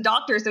because he was a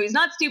doctor, so he's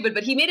not stupid,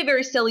 but he made a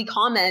very silly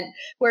comment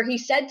where he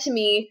said to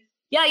me,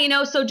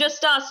 yeah, so just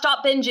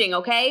stop binging,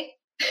 okay?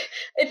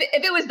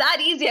 If it was that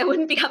easy, I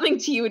wouldn't be coming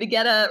to you to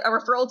get a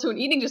referral to an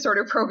eating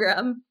disorder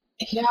program.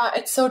 Yeah,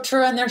 it's so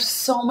true. And there's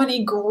so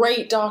many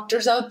great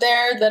doctors out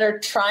there that are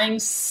trying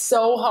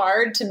so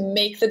hard to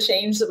make the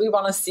change that we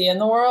want to see in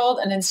the world.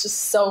 And it's just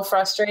so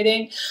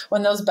frustrating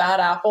when those bad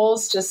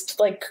apples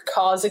just like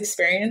cause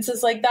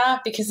experiences like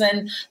that, because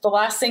then the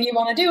last thing you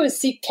want to do is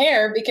seek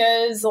care,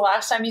 because the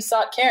last time you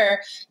sought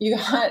care, you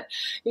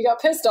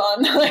got pissed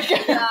on. Like,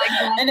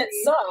 exactly. And it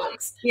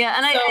sucks. Yeah.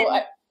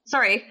 And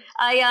Sorry.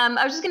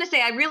 I was just going to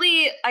say, I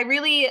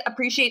really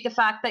appreciate the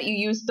fact that you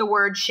used the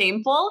word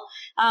shameful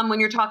when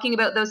you're talking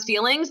about those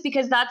feelings,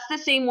 because that's the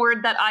same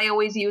word that I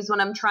always use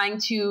when I'm trying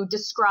to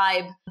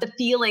describe the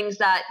feelings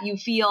that you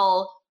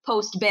feel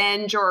post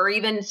binge, or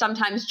even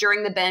sometimes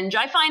during the binge.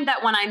 I find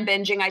that when I'm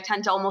binging, I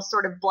tend to almost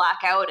sort of black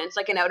out. It's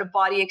like an out of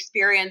body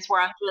experience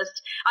where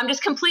I'm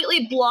just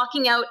completely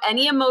blocking out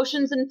any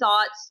emotions and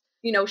thoughts,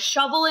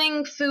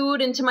 shoveling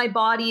food into my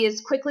body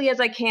as quickly as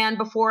I can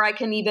before I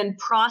can even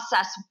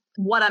process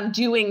what I'm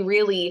doing,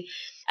 really.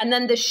 And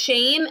then the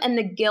shame and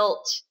the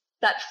guilt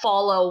that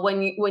follow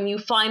when you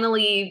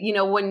finally,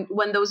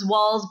 when those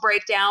walls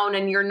break down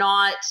and you're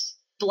not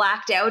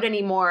blacked out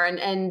anymore,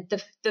 and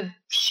the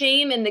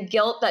shame and the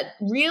guilt that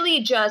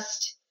really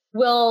just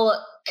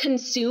will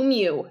consume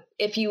you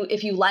if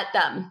you let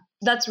them.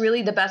 That's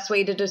really the best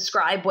way to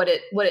describe what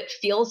it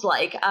feels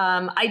like.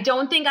 I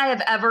don't think I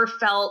have ever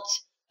felt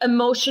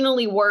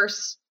emotionally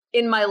worse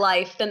in my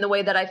life than the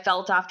way that I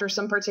felt after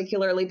some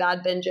particularly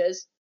bad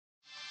binges.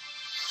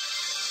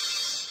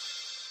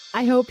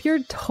 I hope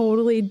you're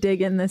totally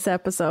digging this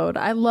episode.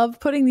 I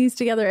love putting these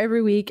together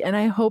every week, and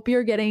I hope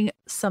you're getting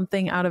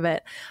something out of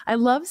it. I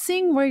love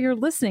seeing where you're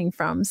listening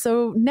from.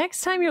 So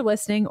next time you're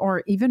listening,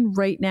 or even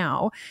right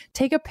now,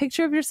 take a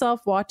picture of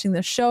yourself watching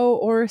the show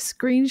or a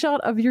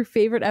screenshot of your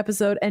favorite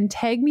episode and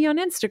tag me on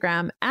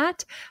Instagram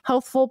at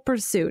Healthful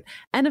Pursuit.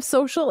 And if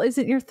social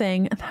isn't your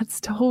thing,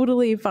 that's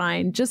totally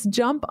fine. Just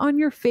jump on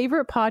your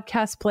favorite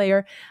podcast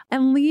player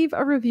and leave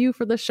a review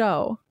for the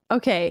show.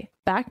 Okay,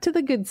 back to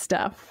the good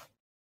stuff.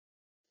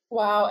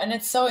 Wow. And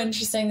it's so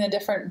interesting, the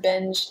different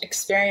binge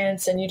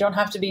experience, and you don't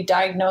have to be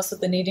diagnosed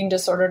with an eating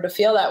disorder to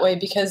feel that way,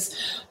 because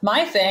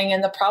my thing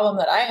and the problem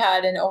that I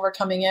had in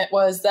overcoming it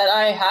was that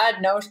I had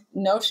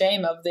no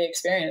shame of the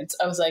experience.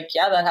 I was like,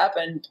 yeah, that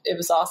happened. It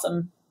was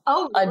awesome.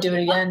 Oh, I'd do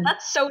it again.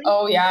 That's so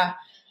Oh yeah.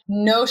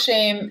 No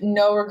shame,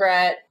 no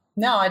regret.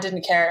 No, I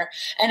didn't care.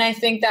 And I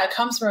think that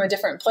comes from a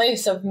different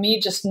place of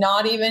me just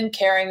not even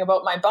caring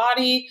about my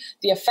body,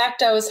 the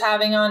effect I was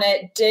having on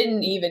it,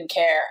 didn't even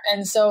care.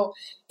 And so,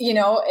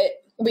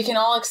 we can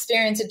all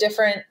experience a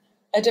different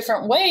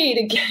way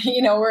to get,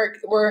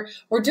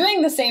 we're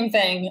doing the same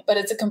thing, but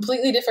it's a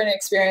completely different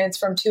experience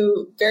from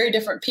two very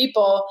different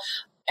people.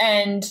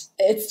 And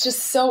it's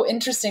just so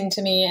interesting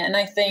to me. And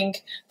I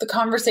think the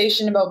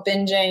conversation about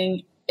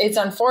binging, it's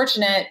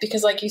unfortunate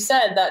because, like you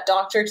said, that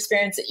doctor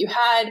experience that you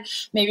had,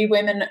 maybe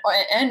women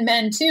and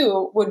men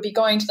too would be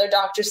going to their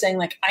doctor saying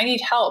like, I need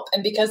help.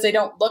 And because they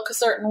don't look a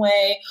certain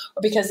way,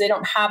 or because they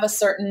don't have a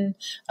certain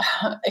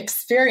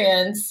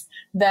experience,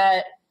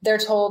 that they're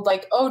told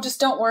like, oh,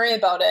 just don't worry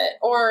about it.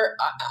 Or,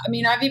 I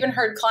mean, I've even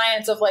heard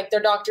clients of like their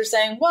doctor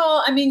saying,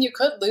 well, I mean, you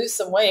could lose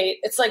some weight.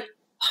 It's like,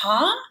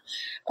 huh?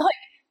 Like,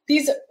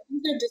 these are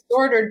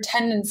disordered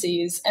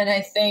tendencies. And I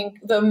think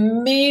the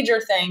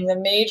major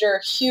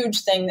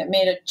huge thing that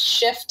made a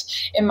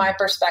shift in my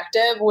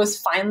perspective was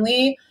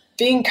finally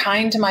being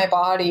kind to my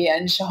body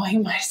and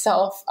showing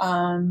myself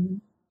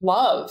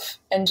love,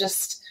 and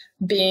just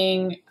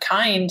being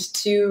kind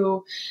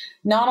to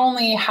not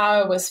only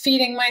how I was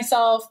feeding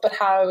myself, but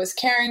how I was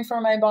caring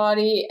for my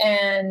body.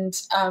 And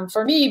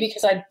for me,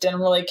 because I didn't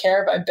really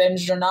care if I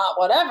binged or not,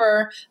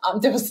 whatever,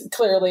 there was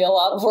clearly a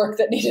lot of work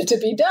that needed to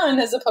be done,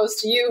 as opposed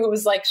to you, who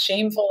was like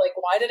shameful, like,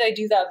 why did I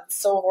do that? It's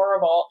so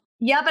horrible.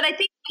 Yeah, but I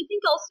think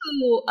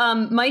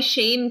also my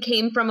shame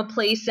came from a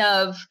place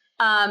of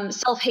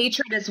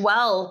self-hatred as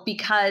well,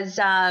 because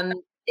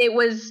it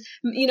was,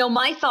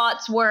 my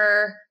thoughts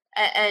were,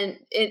 and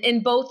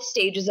in both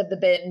stages of the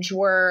binge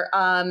were,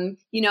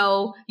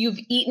 you've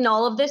eaten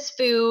all of this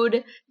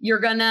food, you're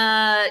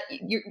gonna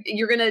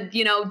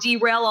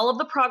derail all of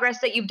the progress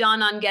that you've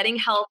done on getting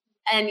health.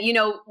 And,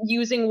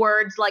 using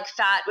words like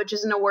fat, which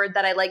isn't a word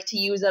that I like to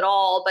use at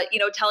all, but,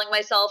 telling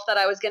myself that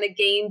I was going to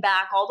gain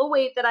back all the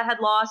weight that I had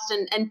lost,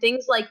 and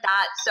things like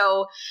that.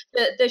 So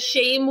the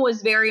shame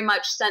was very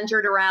much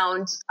centered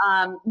around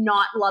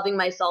not loving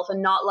myself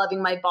and not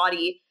loving my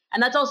body.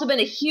 And that's also been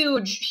a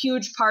huge,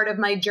 huge part of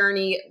my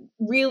journey,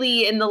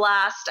 really, in the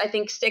last, I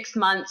think, 6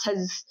 months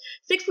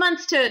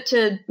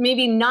to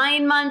maybe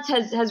 9 months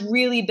has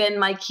really been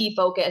my key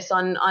focus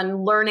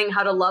on learning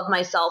how to love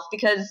myself,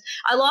 because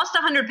I lost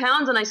 100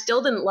 pounds and I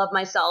still didn't love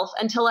myself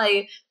until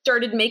I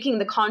started making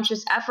the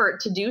conscious effort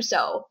to do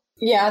so.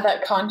 Yeah,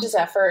 that conscious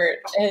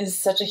effort is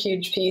such a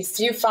huge piece.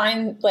 Do you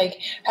find,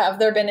 like, have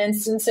there been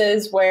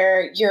instances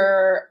where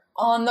you're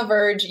on the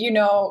verge,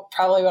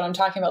 probably what I'm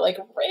talking about, like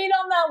right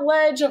on that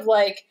ledge of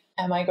like,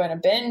 am I going to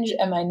binge?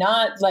 Am I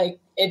not? Like,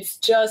 it's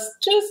just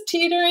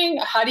teetering.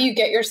 How do you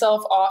get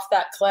yourself off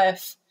that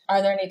cliff?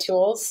 Are there any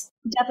tools?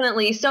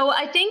 Definitely. So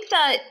I think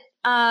that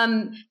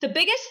the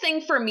biggest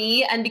thing for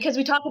me, and because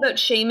we talk about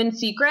shame in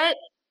secret,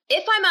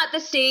 if I'm at the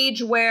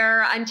stage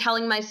where I'm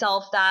telling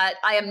myself that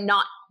I am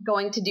not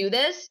going to do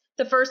this,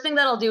 the first thing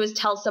that I'll do is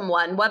tell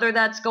someone, whether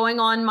that's going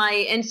on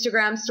my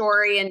Instagram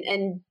story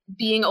and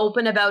being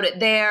open about it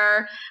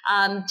there,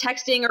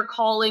 texting or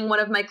calling one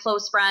of my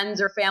close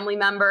friends or family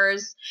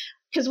members.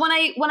 Because when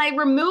I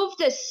remove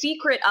the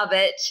secret of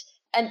it,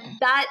 and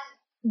that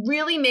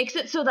really makes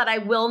it so that I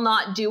will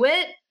not do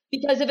it.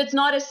 Because if it's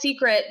not a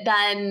secret,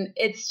 then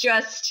it's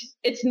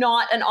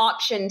not an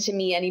option to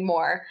me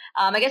anymore.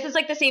 I guess it's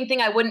like the same thing.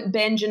 I wouldn't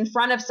binge in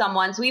front of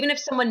someone. So even if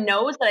someone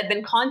knows that I've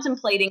been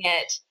contemplating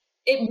it,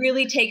 it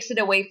really takes it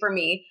away from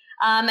me.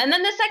 And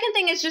then the second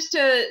thing is just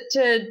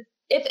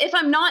if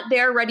I'm not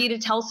there ready to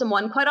tell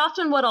someone, quite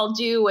often what I'll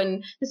do,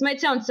 and this might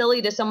sound silly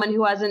to someone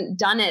who hasn't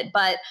done it,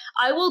 but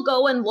I will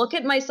go and look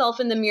at myself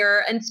in the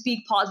mirror and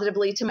speak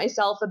positively to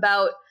myself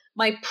about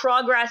my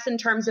progress in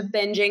terms of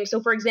binging.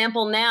 So for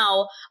example,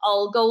 now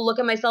I'll go look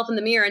at myself in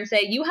the mirror and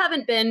say, you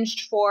haven't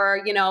binged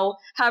for,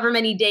 however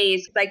many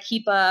days, because I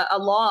keep a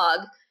log.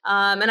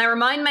 And I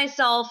remind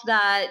myself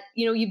that,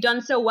 you've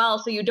done so well.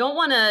 So you don't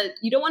want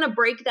to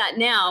break that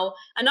now.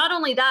 And not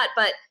only that,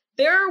 but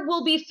there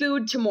will be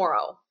food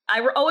tomorrow.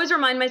 I always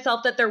remind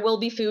myself that there will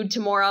be food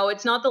tomorrow.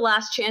 It's not the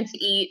last chance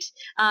to eat.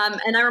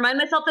 And I remind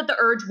myself that the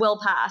urge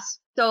will pass.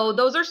 So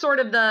those are sort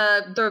of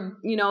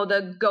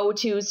the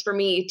go-tos for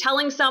me.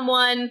 Telling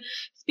someone,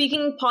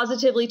 speaking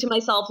positively to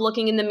myself,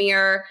 looking in the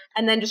mirror,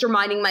 and then just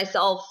reminding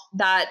myself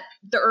that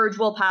the urge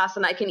will pass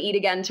and I can eat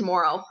again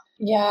tomorrow.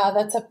 Yeah,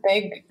 that's a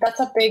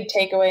big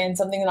takeaway, and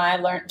something that I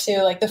learned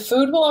too. Like, the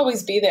food will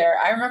always be there.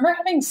 I remember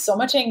having so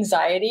much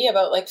anxiety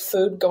about like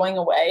food going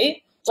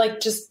away,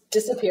 like just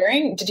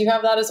disappearing. Did you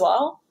have that as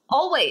well?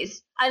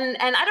 Always. And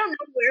I don't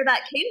know where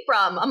that came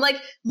from. I'm like,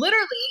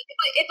 literally,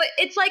 if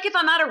it's like if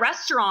I'm at a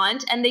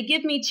restaurant and they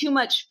give me too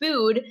much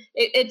food,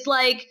 it's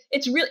like,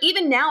 it's real.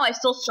 Even now, I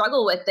still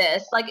struggle with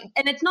this. Like,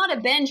 and it's not a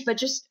binge, but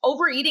just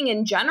overeating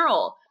in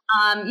general.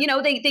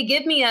 They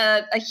give me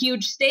a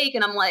huge steak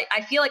and I'm like,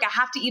 I feel like I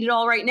have to eat it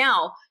all right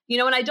now.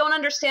 And I don't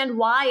understand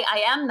why I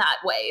am that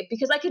way,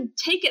 because I could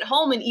take it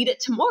home and eat it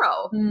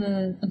tomorrow.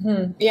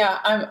 Mm-hmm. Yeah,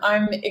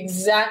 I'm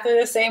exactly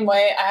the same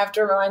way. I have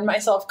to remind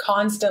myself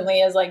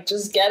constantly as like,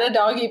 just get a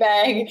doggy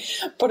bag,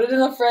 put it in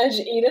the fridge,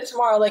 eat it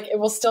tomorrow. Like, it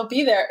will still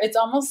be there. It's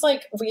almost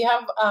like we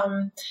have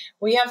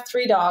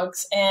 3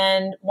 dogs,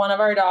 and one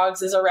of our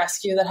dogs is a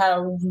rescue that had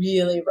a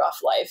really rough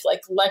life.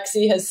 Like,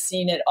 Lexi has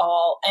seen it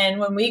all. And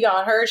when we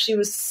got her, she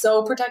was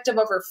so protective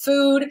of her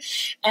food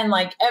and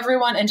like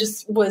everyone, and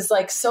just was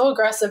like so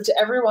aggressive to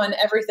everyone,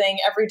 everything,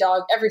 every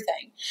dog,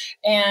 everything.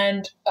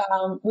 And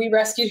we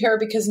rescued her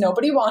because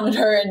nobody wanted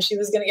her and she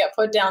was going to get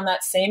put down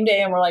that same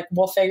day. And we're like,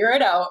 we'll figure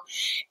it out.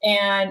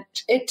 And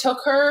it took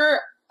her,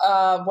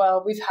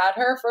 we've had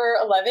her for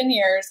 11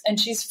 years and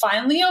she's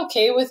finally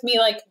okay with me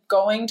like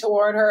going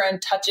toward her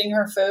and touching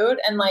her food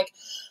and like,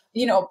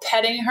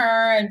 petting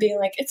her and being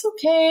like, it's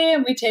okay.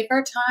 And we take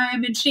our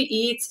time and she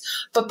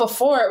eats. But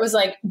before it was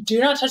like, do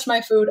not touch my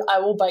food. I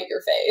will bite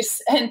your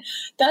face. And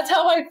that's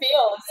how I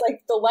feel. It's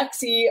like the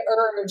Lexi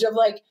urge of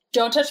like,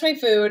 don't touch my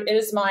food. It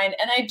is mine.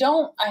 And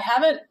I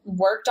haven't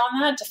worked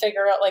on that to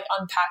figure out, like,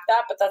 unpack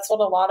that. But that's what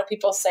a lot of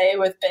people say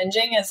with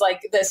binging is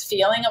like this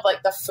feeling of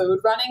like the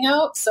food running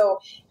out. So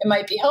it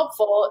might be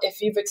helpful if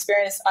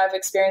I've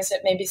experienced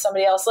it, maybe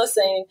somebody else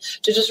listening,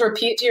 to just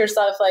repeat to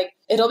yourself, like,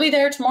 it'll be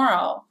there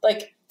tomorrow.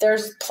 Like,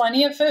 there's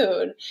plenty of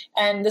food.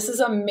 And this is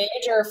a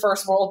major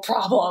first world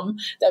problem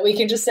that we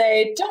can just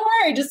say, don't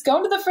worry, just go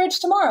into the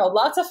fridge tomorrow.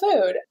 Lots of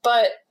food.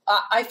 But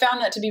I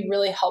found that to be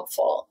really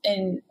helpful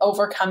in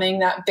overcoming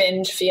that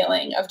binge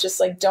feeling of just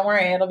like, don't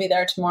worry, it'll be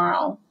there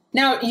tomorrow.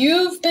 Now,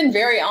 you've been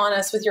very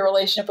honest with your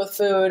relationship with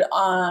food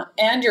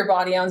and your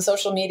body on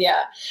social media.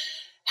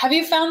 Have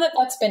you found that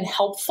that's been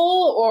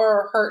helpful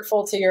or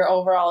hurtful to your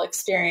overall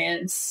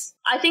experience?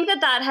 I think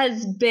that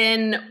has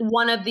been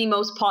one of the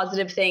most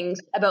positive things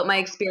about my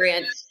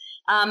experience.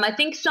 I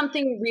think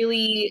something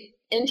really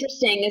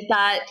interesting is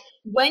that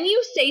when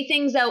you say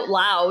things out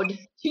loud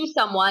to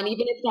someone,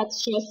 even if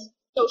that's just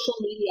social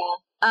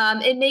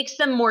media, it makes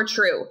them more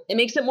true. It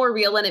makes it more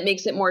real and it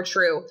makes it more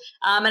true.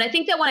 And I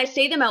think that when I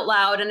say them out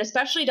loud, and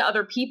especially to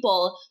other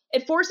people,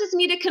 it forces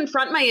me to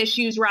confront my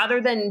issues rather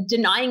than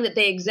denying that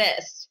they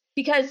exist.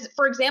 Because,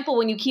 for example,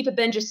 when you keep a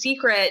binge a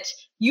secret,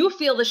 you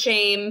feel the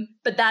shame,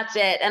 but that's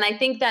it. And I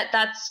think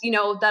that's,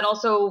 that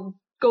also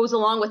goes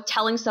along with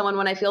telling someone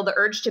when I feel the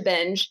urge to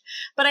binge.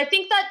 But I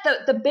think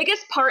that the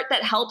biggest part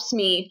that helps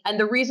me, and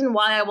the reason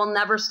why I will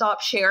never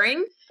stop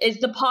sharing, is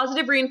the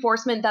positive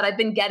reinforcement that I've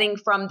been getting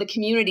from the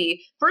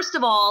community. First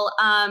of all,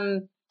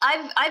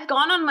 I've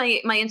gone on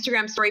my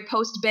Instagram story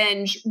post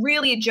binge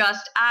really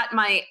just at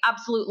my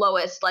absolute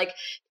lowest, like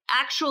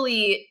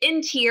actually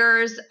in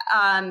tears,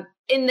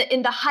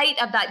 in the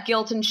height of that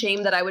guilt and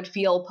shame that I would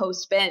feel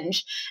post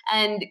binge,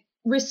 and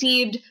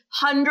received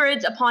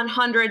hundreds upon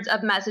hundreds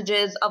of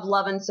messages of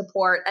love and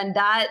support. And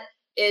that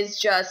is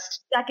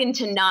just second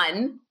to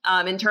none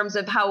in terms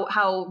of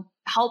how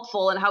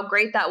helpful and how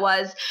great that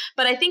was.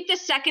 But I think the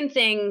second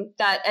thing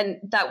that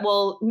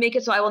will make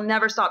it so I will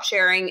never stop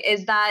sharing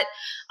is that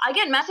I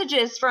get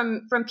messages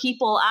from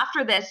people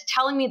after this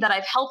telling me that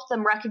I've helped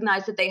them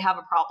recognize that they have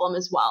a problem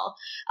as well,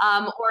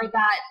 or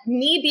that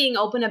me being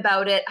open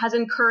about it has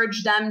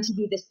encouraged them to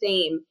do the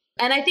same.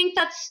 And I think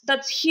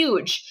that's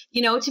huge,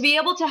 to be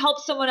able to help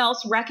someone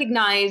else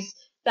recognize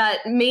that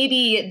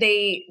maybe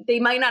they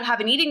might not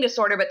have an eating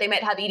disorder, but they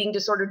might have eating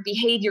disordered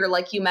behavior,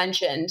 like you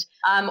mentioned,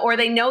 or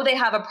they know they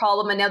have a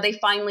problem and now they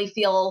finally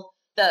feel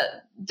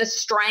the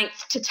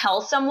strength to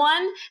tell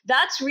someone.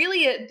 That's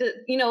really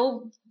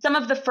some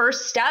of the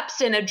first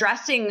steps in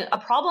addressing a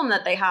problem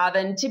that they have,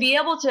 and to be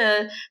able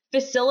to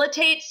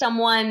facilitate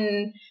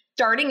someone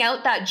starting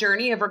out that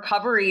journey of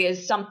recovery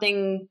is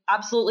something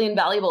absolutely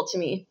invaluable to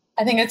me.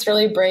 I think it's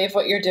really brave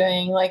what you're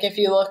doing. Like, if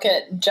you look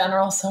at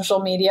general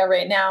social media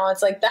right now,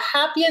 it's like the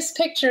happiest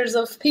pictures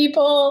of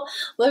people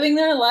living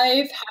their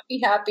life,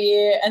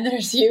 happy. And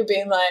there's you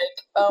being like,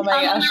 oh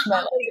my gosh,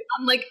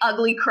 I'm like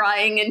ugly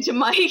crying into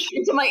my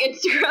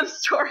Instagram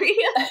story.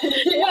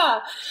 Yeah.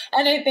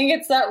 And I think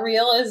it's that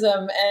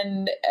realism,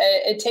 and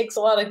it takes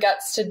a lot of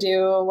guts to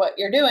do what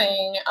you're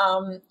doing.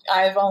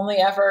 I've only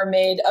ever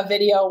made a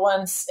video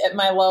once at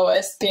my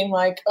lowest being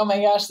like, oh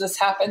my gosh, this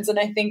happens. And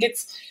I think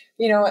it's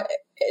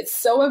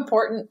so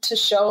important to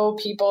show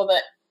people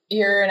that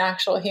you're an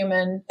actual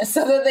human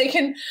so that they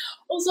can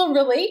also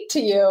relate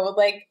to you.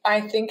 Like, I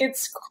think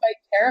it's quite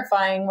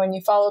terrifying when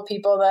you follow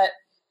people that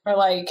are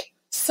like,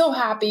 so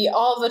happy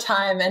all the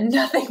time and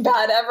nothing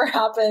bad ever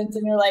happens.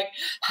 And you're like,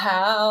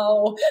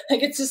 how?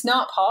 Like, it's just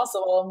not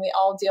possible. And we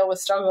all deal with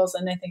struggles.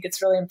 And I think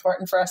it's really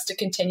important for us to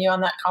continue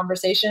on that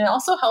conversation. It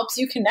also helps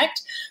you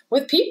connect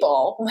with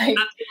people. Like,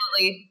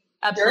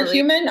 Absolutely. You're a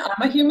human,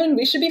 I'm a human,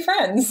 we should be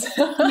friends.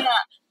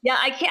 Yeah.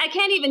 I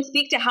can't even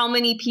speak to how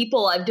many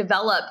people I've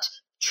developed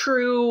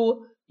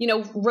true,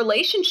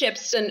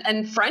 relationships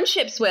and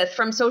friendships with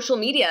from social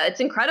media.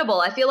 It's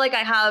incredible. I feel like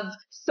I have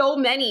so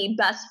many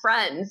best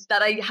friends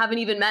that I haven't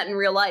even met in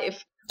real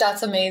life.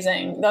 That's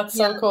amazing. That's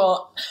so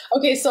cool.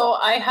 Okay, so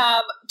I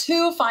have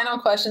 2 final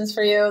questions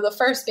for you. The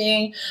first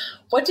being,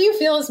 what do you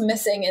feel is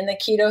missing in the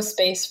keto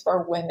space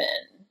for women?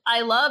 I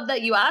love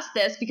that you asked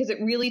this because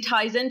it really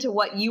ties into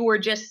what you were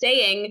just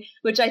saying,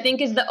 which I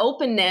think is the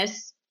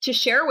openness to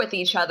share with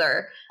each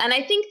other. And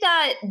I think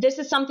that this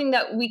is something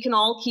that we can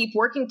all keep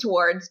working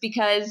towards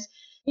because,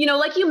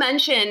 like you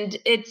mentioned,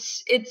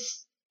 it's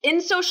in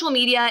social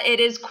media, it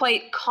is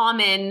quite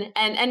common.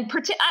 And I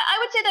would say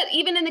that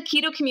even in the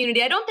keto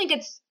community, I don't think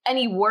it's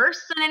any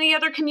worse than any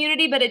other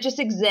community, but it just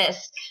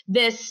exists.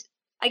 This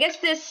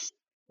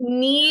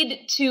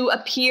need to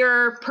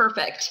appear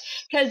perfect.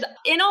 Because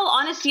in all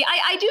honesty,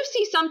 I do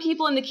see some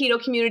people in the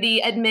keto community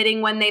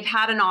admitting when they've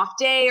had an off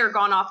day or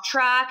gone off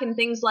track and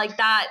things like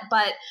that.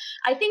 But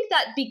I think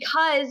that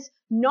because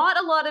not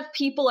a lot of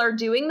people are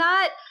doing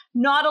that,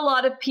 not a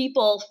lot of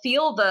people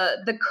feel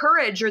the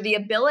courage or the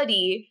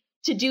ability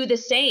to do the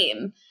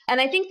same. And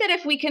I think that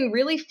if we can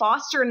really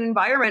foster an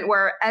environment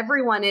where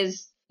everyone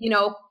is,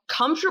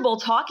 comfortable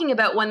talking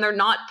about when they're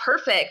not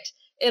perfect,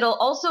 it'll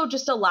also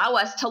just allow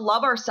us to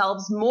love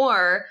ourselves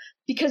more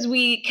because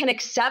we can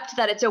accept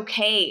that it's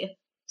okay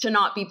to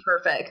not be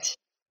perfect.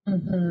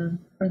 And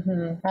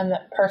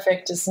that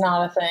perfect is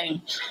not a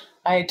thing.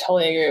 I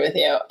totally agree with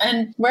you.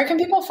 And where can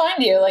people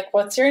find you? Like,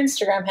 what's your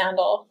Instagram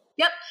handle?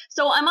 Yep.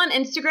 So I'm on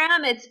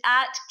Instagram. It's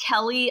at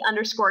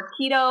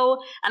Kellie_keto.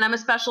 And I'm a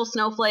special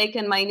snowflake.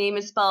 And my name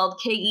is spelled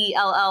Kellie.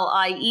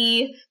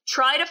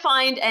 Try to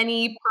find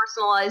any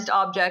personalized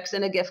objects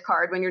in a gift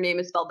card when your name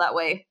is spelled that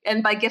way.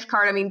 And by gift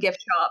card, I mean gift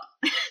shop.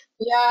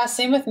 Yeah,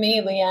 same with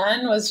me.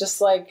 Leanne was just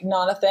like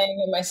not a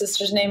thing. And my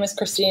sister's name is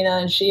Christina,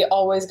 and she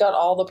always got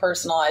all the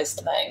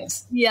personalized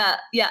things. Yeah.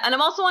 And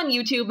I'm also on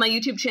YouTube. My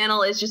YouTube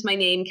channel is just my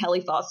name,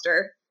 Kellie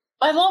Foster.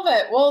 I love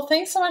it. Well,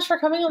 thanks so much for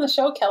coming on the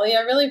show, Kellie.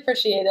 I really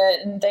appreciate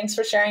it. And thanks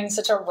for sharing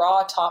such a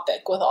raw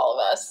topic with all of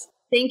us.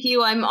 Thank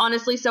you. I'm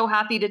honestly so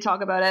happy to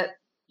talk about it.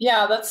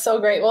 Yeah, that's so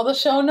great. Well, the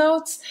show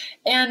notes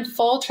and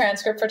full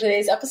transcript for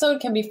today's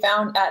episode can be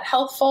found at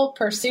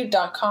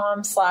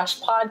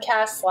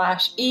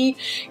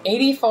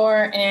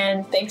healthfulpursuit.com/podcast/E84.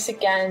 And thanks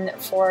again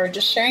for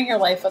just sharing your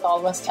life with all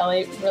of us,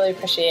 Kellie. Really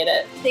appreciate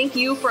it. Thank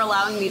you for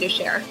allowing me to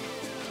share.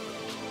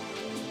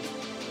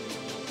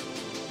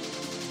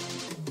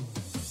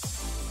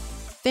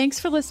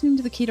 Thanks for listening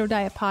to the Keto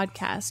Diet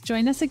Podcast.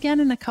 Join us again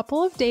in a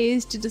couple of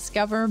days to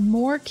discover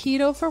more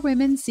keto for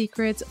women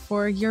secrets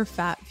for your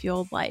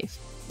fat-fueled life.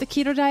 The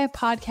Keto Diet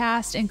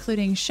Podcast,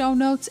 including show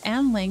notes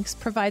and links,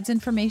 provides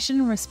information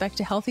in respect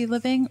to healthy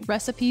living,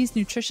 recipes,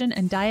 nutrition,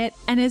 and diet,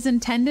 and is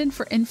intended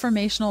for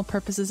informational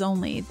purposes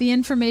only. The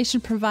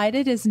information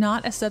provided is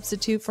not a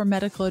substitute for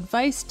medical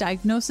advice,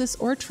 diagnosis,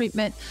 or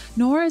treatment,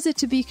 nor is it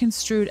to be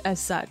construed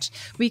as such.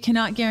 We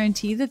cannot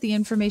guarantee that the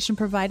information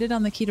provided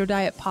on the Keto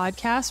Diet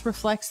Podcast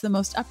reflects the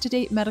most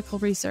up-to-date medical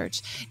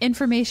research.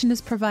 Information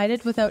is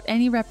provided without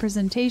any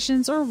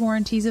representations or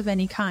warranties of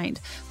any kind.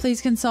 Please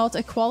consult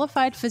a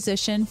qualified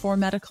physician for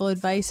medical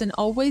advice and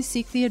always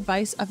seek the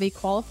advice of a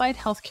qualified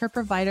healthcare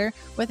provider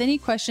with any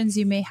questions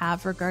you may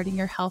have regarding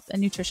your health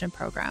and nutrition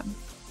program.